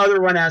disputes, and the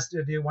other one has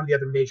to do one of the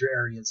other major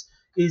areas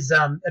is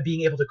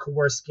being able to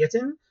coerce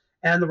gittin.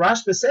 And the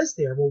Rashba says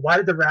there, well, why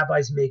did the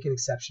rabbis make an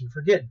exception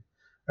for gittin?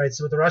 Right.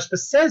 So what the Rashba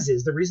says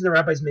is the reason the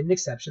rabbis made an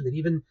exception that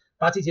even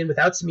Bati Din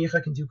without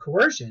smicha can do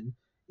coercion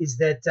is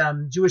that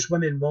Jewish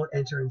women won't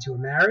enter into a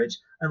marriage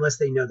unless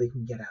they know they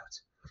can get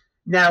out.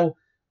 Now,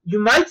 you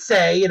might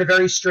say in a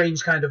very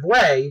strange kind of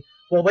way,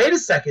 well, wait a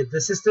second,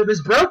 the system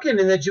is broken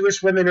and that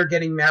Jewish women are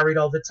getting married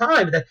all the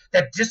time.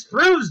 That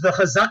disproves the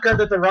chazaka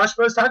that the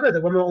Rashba is talking about,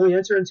 that women will only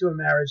enter into a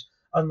marriage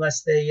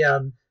unless they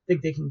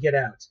think they can get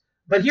out.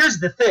 But here's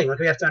the thing, like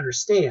we have to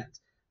understand.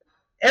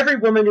 Every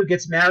woman who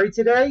gets married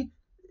today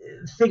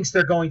thinks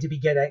they're going to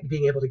be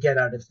being able to get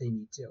out if they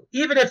need to,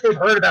 even if they've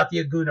heard about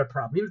the Aguna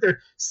problem, even if they're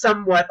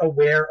somewhat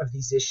aware of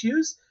these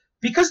issues,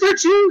 because they're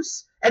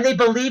Jews and they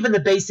believe in the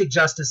basic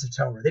justice of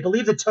Torah. They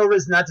believe that Torah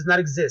does not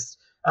exist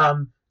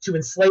to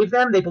enslave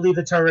them. They believe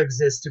that Torah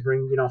exists to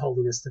bring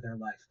holiness to their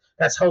life.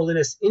 That's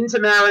holiness into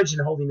marriage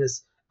and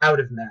holiness out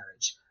of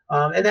marriage.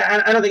 And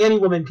I don't think any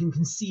woman can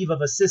conceive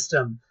of a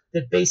system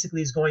that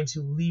basically is going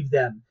to leave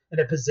them in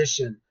a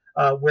position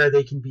where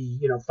they can be,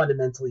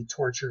 fundamentally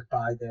tortured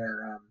by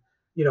their,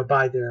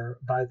 by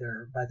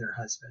their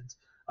husband.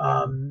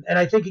 And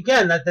I think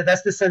again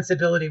that's the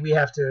sensibility we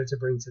have to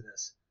bring to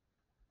this.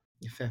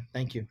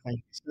 Thank you. Thank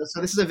you.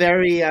 So this is a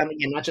very,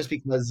 again, not just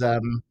because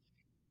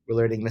we're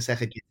learning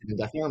Masechet Gittin and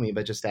Daf Yomi,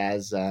 but just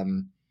as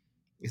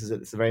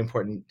it's a very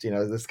important,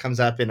 this comes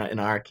up in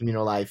our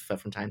communal life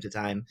from time to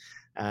time.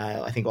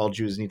 I think all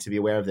Jews need to be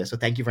aware of this. So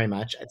thank you very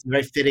much. It's a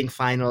very fitting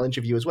final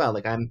interview as well.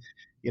 Like I'm,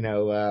 we've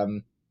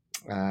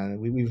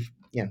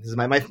this is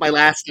my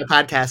last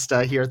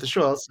podcast here at the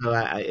shul. So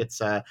it's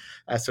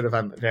sort of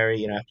I'm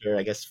very after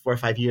I guess 4 or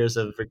 5 years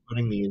of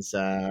recording these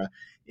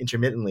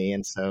intermittently,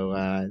 and so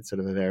it's sort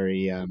of a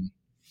very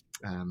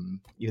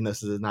even though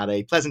this is not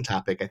a pleasant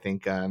topic, I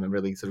think I'm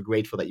really sort of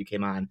grateful that you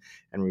came on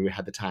and we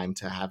had the time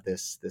to have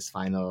this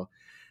final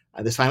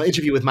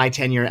interview with my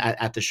tenure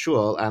at the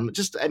shul.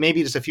 Just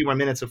maybe just a few more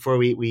minutes before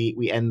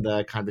we end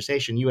the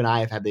conversation. You and I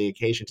have had the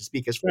occasion to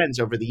speak as friends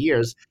over the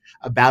years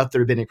about the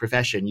rabbinic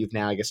profession. You've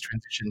now, I guess,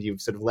 transitioned. You've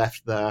sort of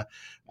left the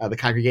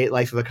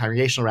life of a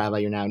congregational rabbi.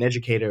 You're now an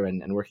educator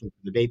and working for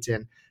the Beit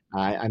Din.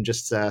 I'm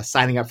just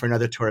signing up for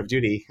another tour of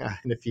duty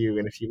in a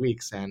few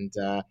weeks, and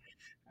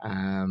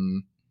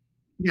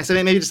so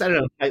maybe just I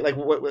don't know, like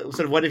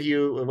what have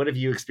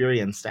you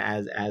experienced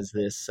as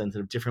this and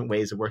sort of different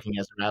ways of working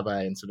as a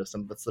rabbi, and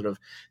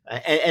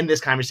end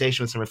this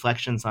conversation with some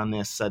reflections on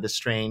this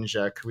strange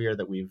career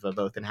that we've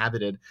both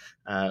inhabited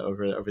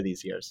over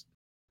these years.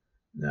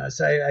 No,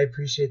 so I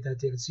appreciate that,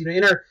 David. So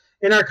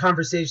in our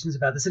conversations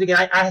about this, and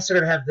again, I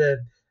sort of have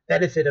the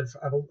benefit of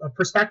a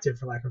perspective,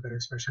 for lack of a better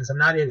expression, because I'm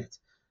not in it.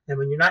 And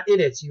when you're not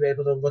in it, you're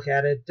able to look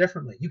at it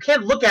differently. You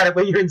can't look at it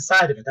when you're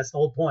inside of it. That's the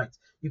whole point.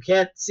 You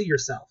can't see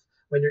yourself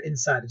when you're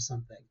inside of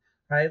something,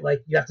 right?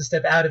 Like you have to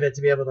step out of it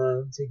to be able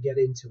to get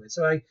into it.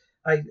 So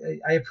I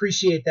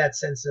appreciate that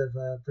sense of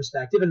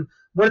perspective. And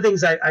one of the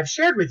things I've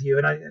shared with you,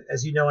 and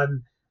as you know,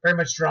 I'm very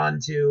much drawn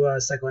to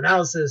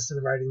psychoanalysis, to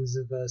the writings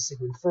of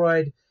Sigmund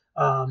Freud,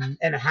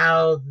 and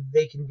how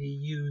they can be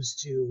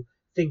used to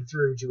think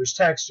through Jewish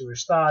text,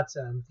 Jewish thought,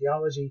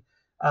 theology.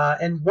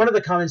 And one of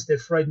the comments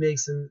that Freud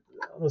makes in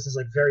almost his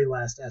very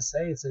last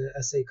essay, it's an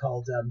essay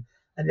called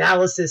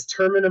Analysis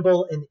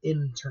Terminable and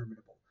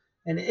Interminable.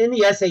 And in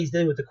the essay, he's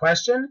dealing with the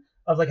question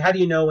of how do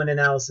you know when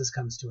analysis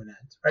comes to an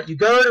end, right? You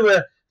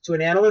go to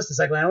an analyst, a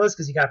psychoanalyst,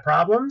 because you got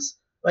problems.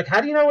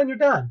 How do you know when you're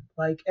done?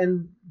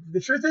 And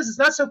the truth is, it's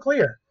not so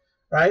clear,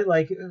 right?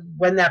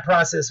 When that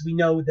process, we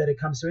know that it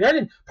comes to an end.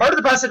 And part of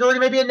the possibility,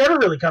 maybe it never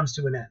really comes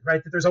to an end,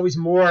 right? That there's always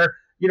more,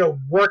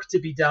 work to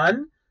be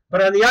done.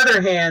 But on the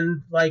other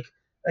hand,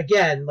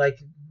 again,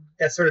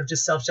 that's sort of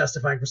just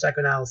self-justifying for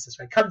psychoanalysis,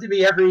 right? Come to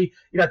me every,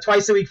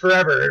 twice a week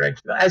forever. Right?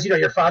 As you know,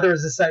 your father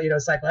is a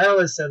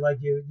psychoanalyst, and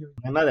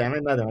My mother.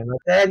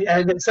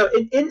 And so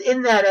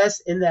in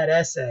that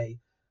essay,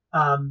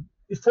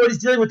 Freud is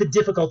dealing with the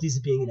difficulties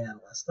of being an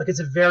analyst. It's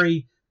a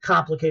very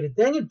complicated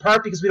thing, in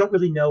part because we don't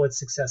really know what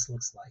success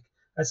looks like.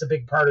 That's a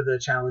big part of the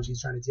challenge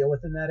he's trying to deal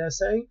with in that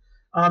essay.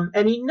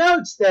 And he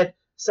notes that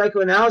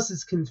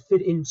psychoanalysis can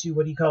fit into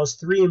what he calls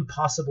 3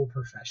 impossible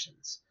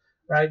professions.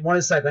 Right, one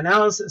is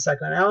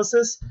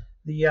psychoanalysis.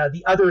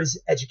 The other is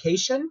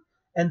education,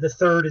 and the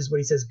third is what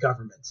he says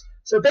government.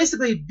 So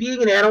basically,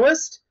 being an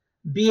analyst,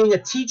 being a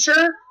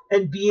teacher,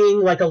 and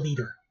being a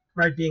leader,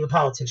 right? Being a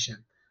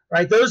politician,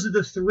 right? Those are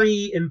the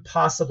 3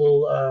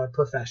 impossible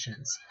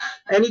professions.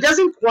 And he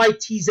doesn't quite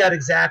tease out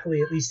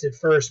exactly, at least at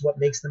first, what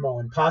makes them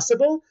all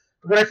impossible.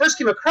 But when I first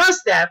came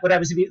across that, what I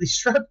was immediately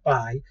struck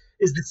by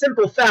is the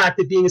simple fact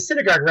that being a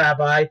synagogue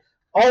rabbi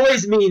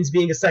always means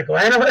being a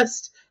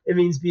psychoanalyst. It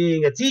means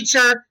being a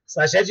teacher /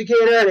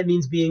 educator, and it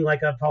means being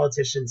a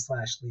politician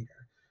 / leader,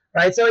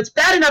 right? So it's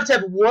bad enough to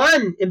have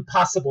one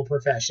impossible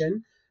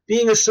profession.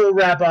 Being a shul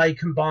rabbi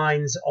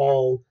combines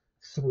all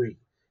 3.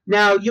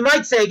 Now, you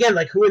might say, again,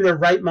 who in their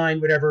right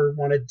mind would ever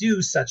want to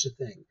do such a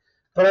thing?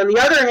 But on the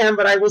other hand,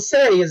 what I will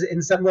say is,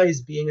 in some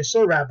ways, being a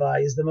shul rabbi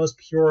is the most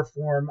pure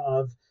form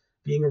of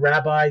being a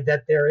rabbi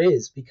that there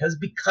is, because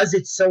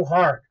it's so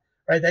hard,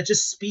 right? That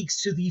just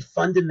speaks to the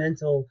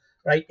fundamental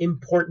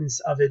importance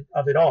of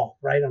it all,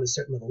 right, on a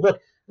certain level.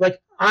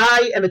 Look,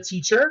 I am a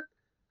teacher.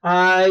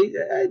 I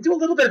do a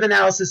little bit of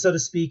analysis, so to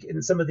speak,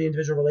 in some of the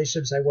individual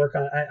relationships I work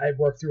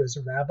through as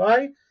a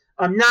rabbi.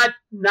 I'm not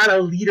a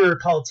leader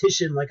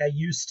politician like I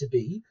used to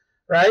be,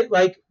 right?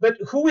 But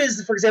who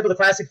is, for example, the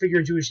classic figure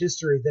in Jewish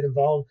history that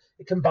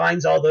it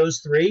combines all those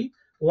 3,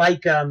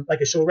 like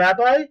a shul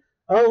rabbi?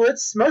 Oh,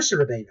 it's Moshe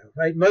Rabbeinu,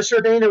 right? Moshe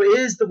Rabbeinu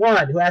is the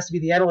one who has to be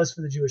the analyst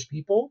for the Jewish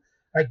people.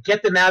 Right,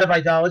 get them out of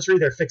idolatry,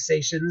 their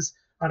fixations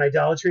on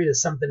idolatry, to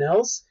something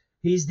else.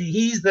 He's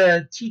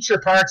the teacher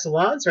par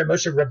excellence, right?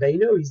 Moshe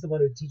Rabbeinu, he's the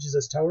one who teaches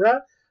us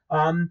Torah,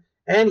 and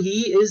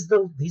he's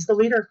the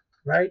leader,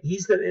 right?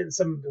 He's in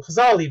some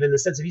Chazal, even in the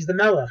sense of he's the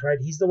Melech, right?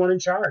 He's the one in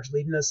charge,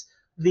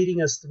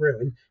 leading us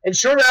through. And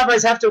shul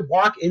rabbis have to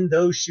walk in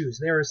those shoes.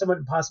 They are somewhat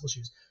impossible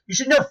shoes. You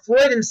should know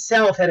Freud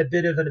himself had a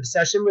bit of an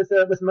obsession with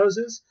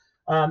Moses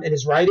in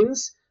his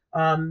writings.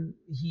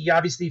 He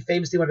obviously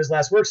famously, one of his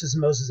last works is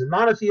Moses and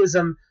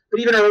Monotheism, but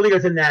even earlier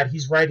than that,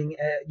 he's writing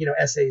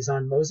essays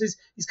on Moses.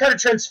 He's kind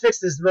of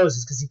transfixed as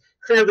Moses, because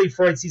clearly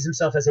Freud sees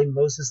himself as a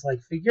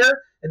Moses-like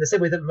figure, in the same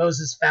way that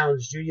Moses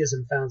founds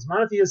Judaism, founds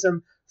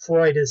monotheism.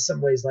 Freud is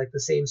some ways the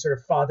same sort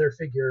of father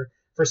figure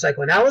for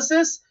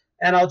psychoanalysis.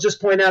 And I'll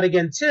just point out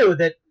again, too,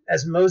 that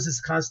as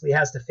Moses constantly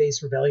has to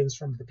face rebellions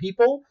from the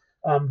people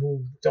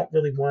who don't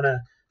really want to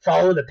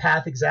follow the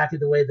path exactly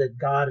the way that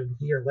God and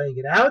he are laying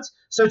it out,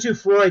 so too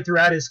Freud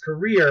throughout his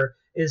career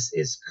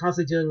is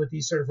constantly dealing with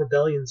these sort of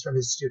rebellions from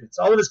his students.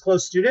 All of his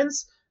close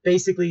students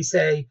basically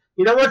say,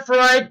 you know what,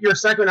 Freud, your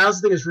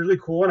psychoanalysis thing is really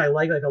cool and I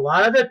like a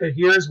lot of it, but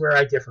here's where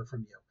I differ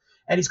from you.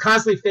 And he's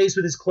constantly faced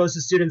with his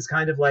closest students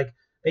kind of like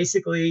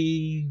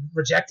basically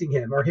rejecting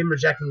him or him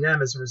rejecting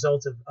them as a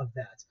result of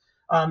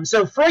that.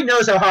 So Freud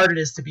knows how hard it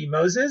is to be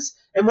Moses.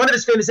 And one of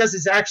his famous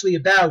essays is actually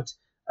about,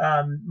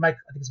 I think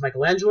it's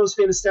Michelangelo's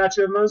famous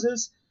statue of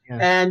Moses. Yeah.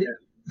 And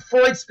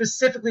Freud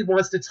specifically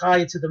wants to tie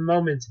it to the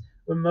moment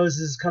when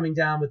Moses is coming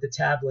down with the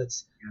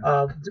tablets,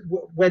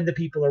 when the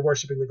people are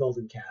worshiping the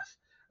golden calf,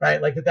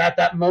 right? Like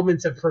that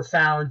moment of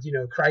profound,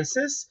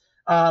 crisis,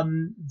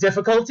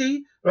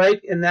 difficulty,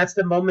 right? And that's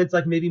the moment,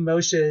 like maybe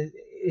Moshe,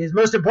 his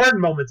most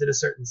important moment in a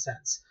certain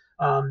sense,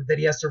 that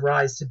he has to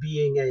rise to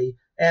being a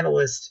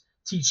analyst,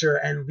 teacher,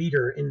 and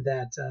leader in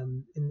that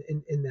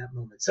in that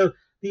moment. So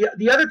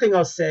the other thing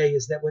I'll say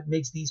is that what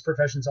makes these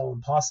professions all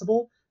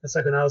impossible, that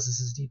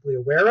psychoanalysis is deeply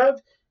aware of,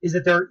 is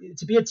that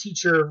to be a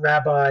teacher,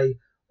 rabbi,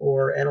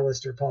 or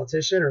analyst, or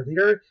politician, or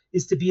leader,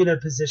 is to be in a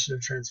position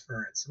of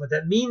transference. What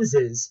that means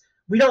is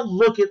we don't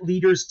look at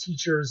leaders,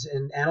 teachers,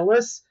 and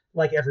analysts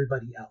like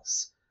everybody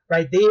else,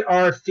 right? They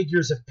are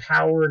figures of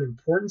power and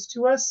importance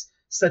to us,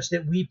 such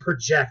that we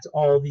project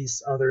all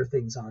these other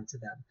things onto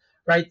them,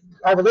 right?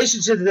 Our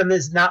relationship to them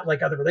is not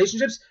like other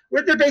relationships.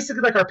 They're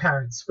basically like our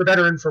parents, for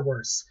better and for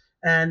worse.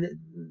 And,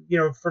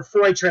 for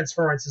Freud,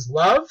 transference is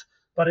love,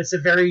 but it's a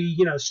very,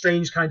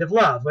 strange kind of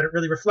love. What it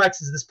really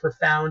reflects is this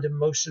profound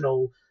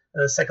emotional,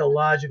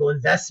 psychological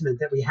investment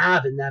that we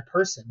have in that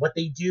person. What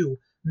they do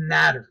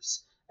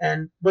matters.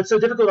 And what's so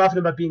difficult often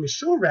about being a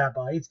shul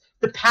rabbi, it's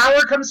the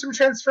power comes from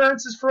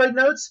transference, as Freud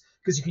notes,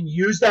 because you can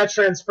use that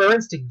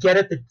transference to get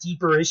at the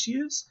deeper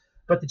issues.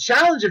 But the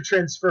challenge of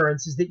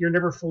transference is that you're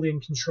never fully in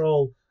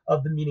control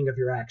of the meaning of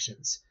your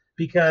actions,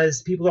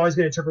 because people are always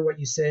going to interpret what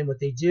you say and what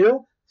they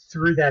do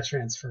through that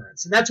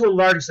transference. And that, to a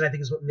large extent, I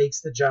think, is what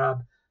makes the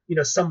job,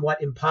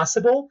 somewhat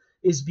impossible,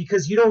 is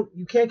because you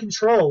can't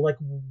control like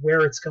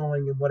where it's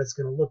going and what it's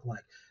going to look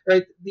like,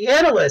 right? The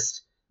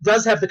analyst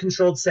does have the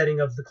controlled setting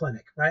of the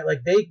clinic, right?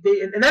 Like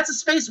and that's a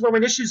space where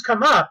when issues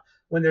come up,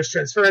 when there's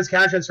transference,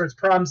 countertransference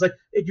problems, like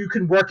you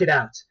can work it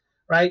out,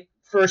 right?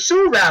 For a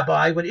shul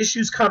rabbi, when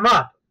issues come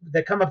up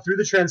that come up through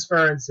the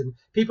transference and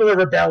people are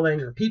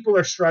rebelling or people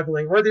are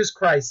struggling or there's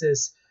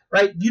crisis,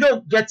 right? You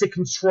don't get to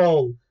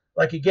control,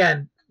 like,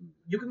 again,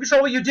 you can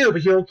control what you do,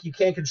 but you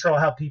can't control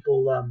how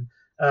people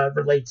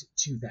relate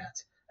to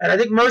that. And I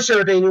think Moshe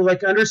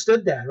Rabbeinu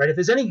understood that, right? If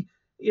there's any,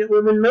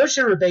 when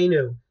Moshe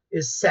Rabbeinu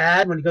is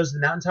sad when he goes to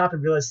the mountaintop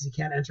and realizes he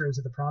can't enter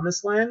into the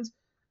promised land,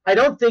 I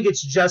don't think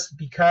it's just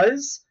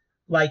because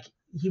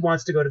he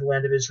wants to go to the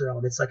land of Israel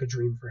and it's like a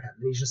dream for him.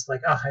 And he's just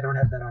like, I don't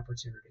have that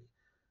opportunity.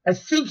 I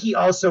think he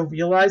also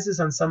realizes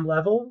on some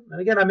level,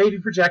 and again, I may be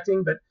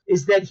projecting, but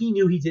is that he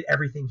knew he did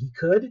everything he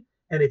could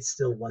and it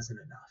still wasn't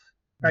enough,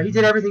 right? He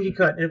did everything he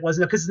could and it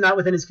wasn't enough because it's not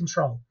within his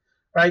control,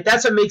 right?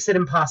 That's what makes it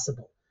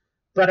impossible.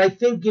 But I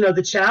think,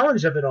 the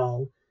challenge of it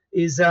all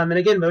is, and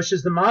again, Moshe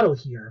is the model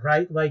here,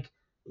 right?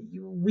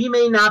 We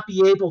may not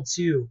be able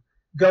to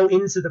go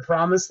into the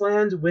promised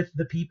land with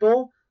the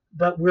people,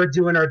 but we're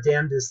doing our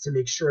damnedest to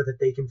make sure that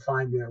they can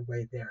find their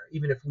way there,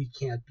 even if we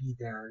can't be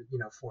there,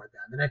 for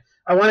them. And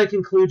I want to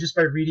conclude just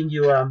by reading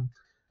you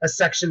a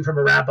section from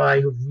a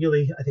rabbi who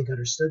really, I think,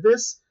 understood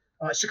this.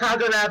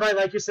 Chicago rabbi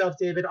like yourself,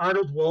 David,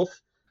 Arnold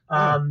Wolf.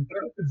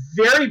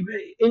 Very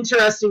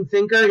interesting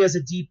thinker. He has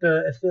a deep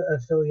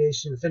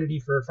affinity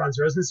for Franz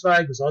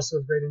Rosenzweig, who's also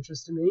of great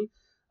interest to me.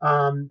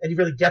 And he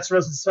really gets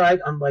Rosenzweig,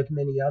 unlike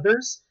many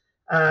others.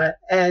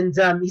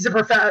 He's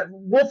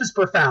Wolf is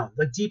profound,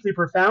 deeply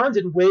profound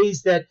in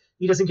ways that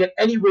he doesn't get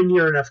anywhere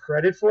near enough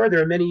credit for.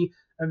 There are many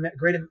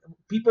great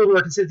people who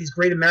are considered these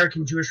great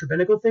American Jewish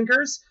rabbinical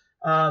thinkers.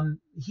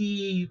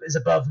 He is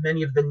above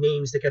many of the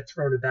names that get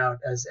thrown about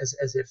as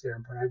if they're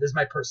important. This is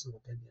my personal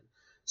opinion.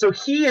 So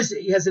he has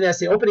an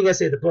essay, opening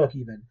essay of the book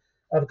even,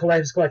 of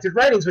his collected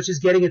writings, which is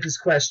getting at this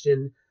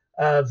question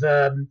of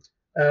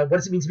what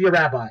does it mean to be a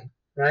rabbi,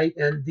 right?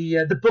 And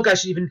the book, I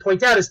should even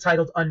point out, is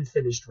titled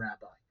Unfinished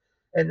Rabbi.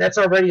 And that's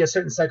already a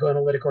certain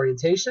psychoanalytic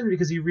orientation,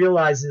 because he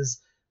realizes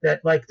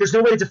that there's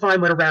no way to define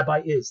what a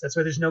rabbi is. That's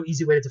why there's no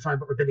easy way to define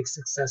what rabbinic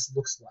success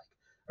looks like,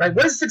 right?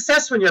 What is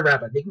success when you're a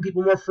rabbi? Making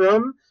people more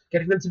frum,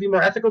 getting them to be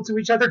more ethical to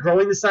each other,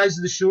 growing the size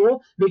of the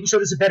shul, making sure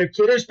there's a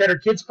better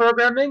kids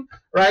programming,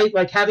 right?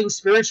 Having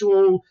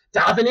spiritual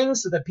davening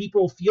so that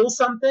people feel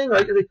something,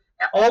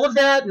 all of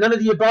that, none of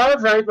the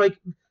above, right?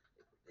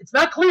 It's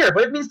not clear.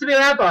 What it means to be a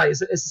rabbi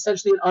is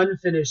essentially an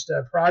unfinished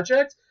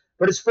project.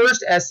 But his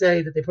first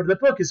essay that they put in the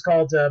book is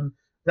called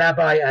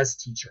Rabbi as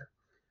Teacher.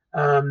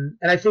 And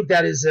I think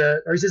that is,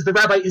 or he says the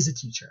rabbi is a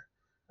teacher.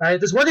 Right?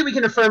 There's one thing we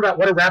can affirm about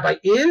what a rabbi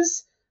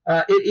is.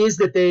 It is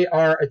that they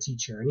are a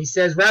teacher. And he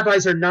says,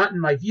 rabbis are not, in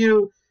my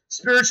view,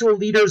 spiritual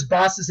leaders,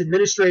 bosses,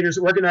 administrators,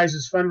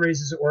 organizers,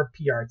 fundraisers, or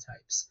PR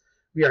types.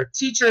 We are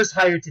teachers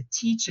hired to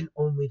teach and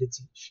only to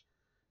teach.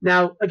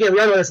 Now, again, we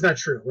all know that's not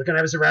true. Like when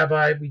I was a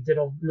rabbi, we did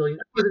a million,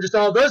 it wasn't just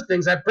all those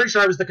things. I'm pretty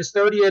sure I was the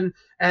custodian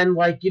and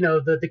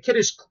the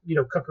kiddush,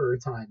 cooker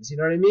at times. You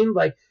know what I mean?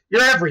 Like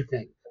you're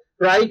everything,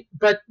 right?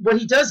 But what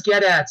he does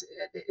get at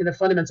in a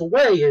fundamental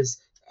way is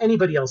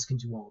anybody else can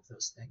do all of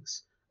those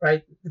things,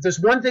 right? If there's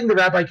one thing the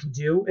rabbi can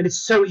do, and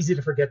it's so easy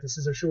to forget this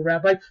as a shul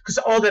rabbi, because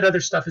all that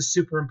other stuff is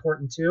super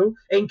important too.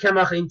 Ein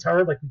kemach, ein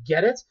Torah, like we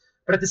get it.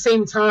 But at the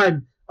same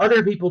time,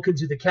 other people can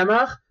do the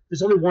kemach.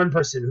 There's only one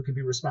person who can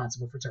be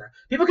responsible for Torah.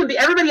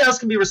 Everybody else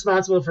can be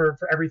responsible for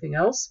everything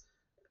else.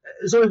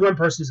 There's only one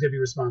person who's going to be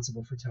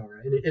responsible for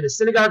Torah in a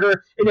synagogue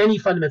or in any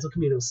fundamental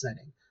communal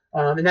setting.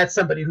 And that's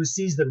somebody who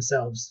sees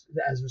themselves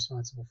as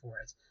responsible for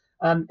it.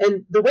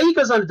 And the way he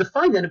goes on to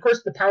define that, of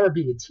course, the power of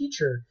being a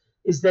teacher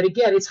is that,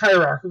 again, it's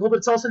hierarchical, but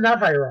it's also not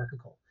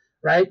hierarchical,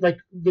 right? Like,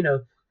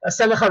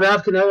 Aselach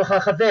harav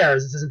k'nelecha chaver,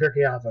 as it says in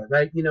Pirkei Avos,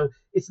 right?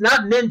 It's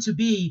not meant to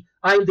be,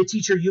 I'm the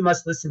teacher, you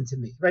must listen to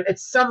me, right? At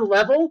some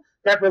level,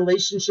 that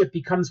relationship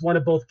becomes one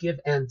of both give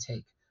and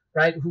take,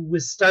 right? Who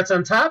starts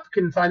on top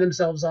can find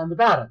themselves on the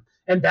bottom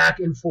and back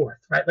and forth,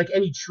 right? Like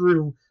any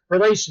true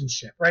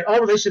relationship, right?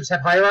 All relationships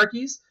have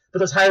hierarchies, but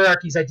those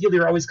hierarchies ideally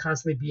are always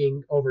constantly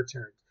being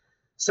overturned.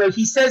 So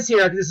he says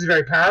here, I think this is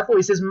very powerful,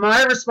 he says,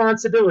 my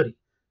responsibility,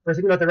 for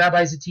thinking about the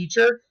rabbi as a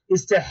teacher,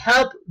 is to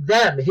help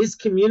them, his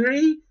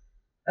community,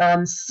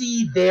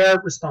 see their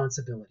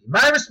responsibility.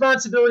 My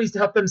responsibility is to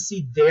help them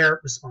see their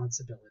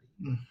responsibility,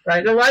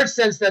 right? In a large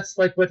sense, that's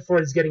like what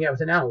Freud is getting at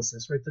with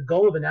analysis, right? The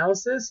goal of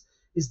analysis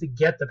is to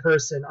get the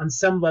person on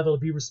some level to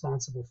be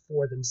responsible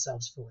for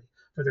themselves fully,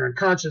 for their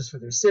unconscious, for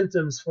their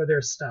symptoms, for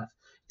their stuff.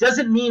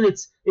 Doesn't mean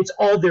it's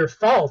all their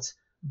fault,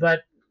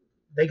 but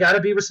they got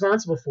to be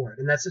responsible for it,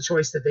 and that's a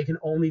choice that they can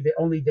only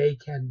they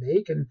can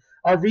make. And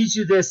I'll read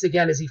you this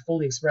again as he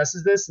fully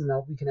expresses this, and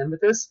we can end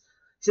with this.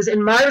 He says,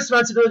 and my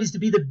responsibility is to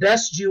be the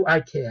best Jew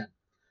I can.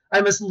 I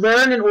must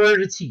learn in order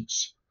to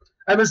teach.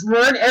 I must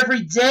learn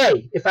every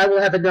day if I will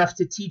have enough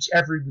to teach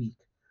every week.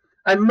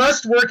 I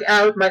must work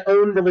out my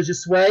own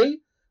religious way,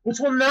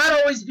 which will not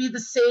always be the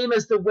same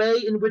as the way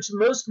in which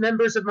most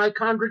members of my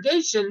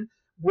congregation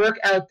work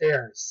out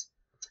theirs.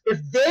 If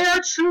they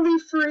are truly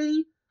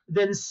free,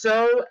 then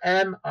so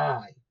am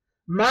I.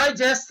 My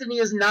destiny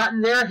is not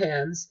in their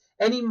hands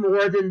any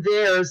more than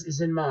theirs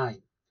is in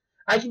mine.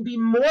 I can be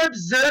more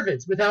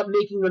observant without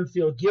making them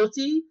feel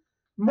guilty,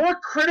 more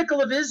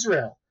critical of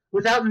Israel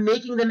without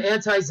making them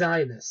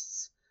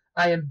anti-Zionists.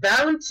 I am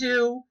bound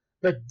to,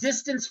 but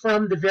distant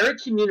from, the very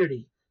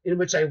community in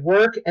which I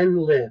work and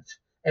live.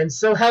 And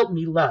so help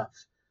me love.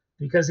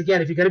 Because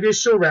again, if you're going to be a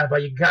shul rabbi,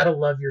 you got to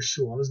love your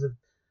shul. It was the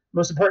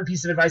most important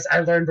piece of advice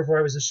I learned before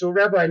I was a shul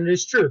rabbi, and it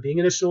is true. Being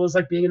in a shul is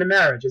like being in a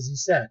marriage, as you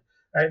said.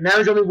 Right?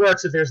 Marriage only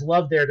works if there's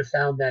love there to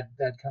found that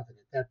covenant,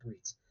 that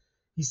breeds.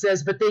 He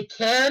says, but they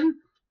can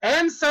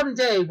and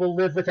someday will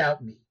live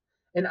without me,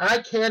 and I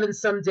can and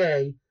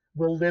someday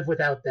will live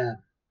without them.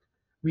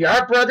 We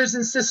are brothers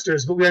and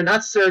sisters, but we are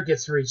not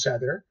surrogates for each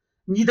other,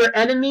 neither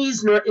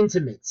enemies nor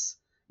intimates,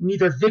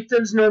 neither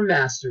victims nor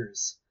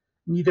masters,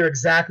 neither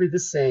exactly the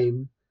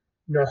same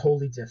nor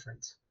wholly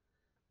different.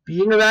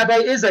 Being a rabbi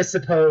is, I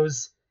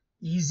suppose,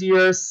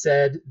 easier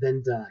said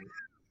than done.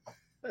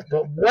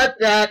 But what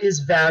that is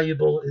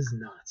valuable is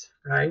not,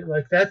 right?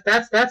 Like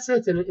that's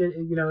it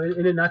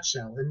in a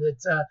nutshell. And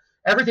it's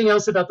everything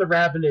else about the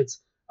rabbinate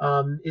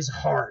is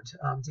hard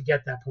to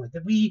get that point.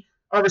 That we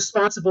are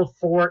responsible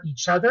for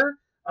each other,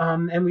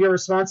 and we are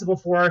responsible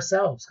for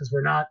ourselves, because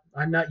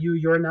I'm not you,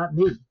 you're not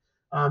me.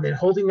 And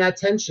holding that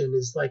tension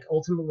is like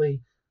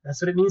ultimately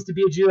that's what it means to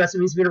be a Jew. That's what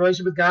it means to be in a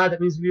relationship with God.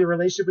 That means to be in a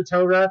relationship with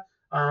Torah.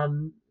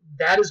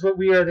 That is what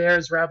we are there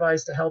as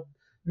rabbis to help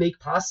make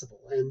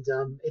possible. And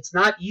it's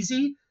not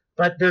easy,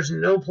 but there's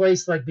no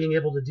place like being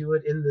able to do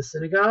it in the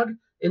synagogue,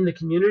 in the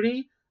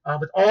community,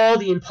 with all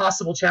the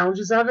impossible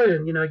challenges of it.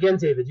 And, again,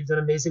 David, you've done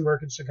amazing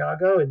work in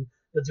Chicago, and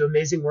you'll do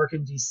amazing work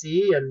in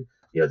DC. And,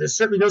 there's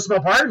certainly no small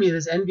part of me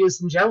that's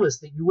envious and jealous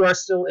that you are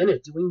still in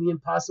it, doing the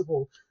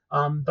impossible,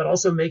 but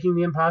also making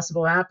the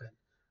impossible happen.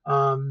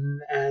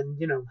 And,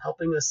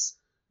 helping us,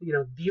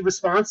 be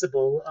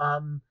responsible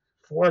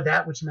for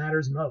that which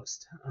matters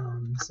most.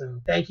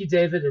 So thank you,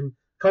 David, and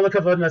kol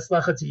hakavod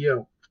natzlacha to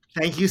you.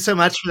 Thank you so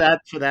much for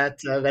that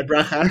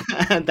bracha,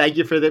 and thank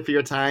you for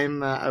your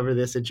time over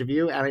this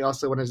interview. And I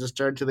also want to just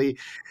turn to the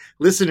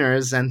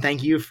listeners and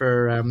thank you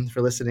for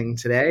listening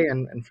today,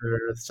 and for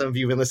some of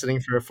you who've been listening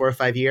for 4 or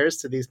 5 years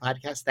to these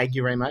podcasts. Thank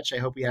you very much. I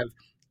hope we have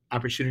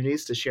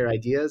opportunities to share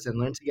ideas and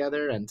learn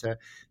together, and to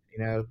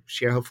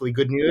share hopefully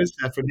good news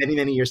for many,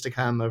 many years to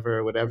come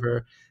over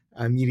whatever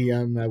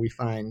medium we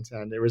find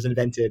there was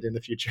invented in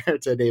the future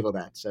to enable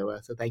that. So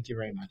thank you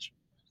very much.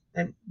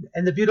 And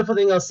the beautiful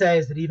thing I'll say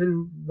is that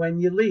even when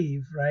you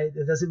leave, right,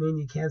 it doesn't mean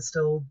you can't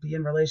still be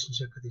in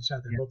relationship with each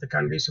other, both the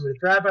congregation with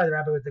the rabbi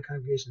with the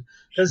congregation.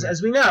 Because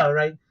as we know,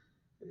 right,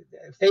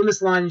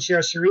 famous line in Shir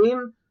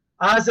Shirim,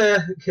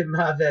 Aza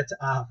k'mavet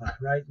ahava,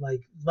 right?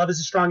 Like love is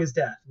as strong as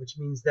death, which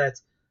means that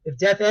if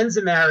death ends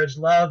a marriage,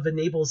 love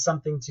enables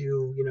something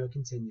to,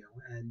 continue.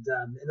 And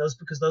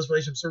because those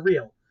relationships are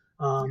real.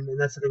 And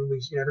that's the thing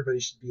everybody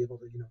should be able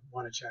to,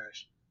 want to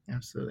cherish.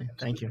 Absolutely.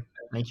 Thank you.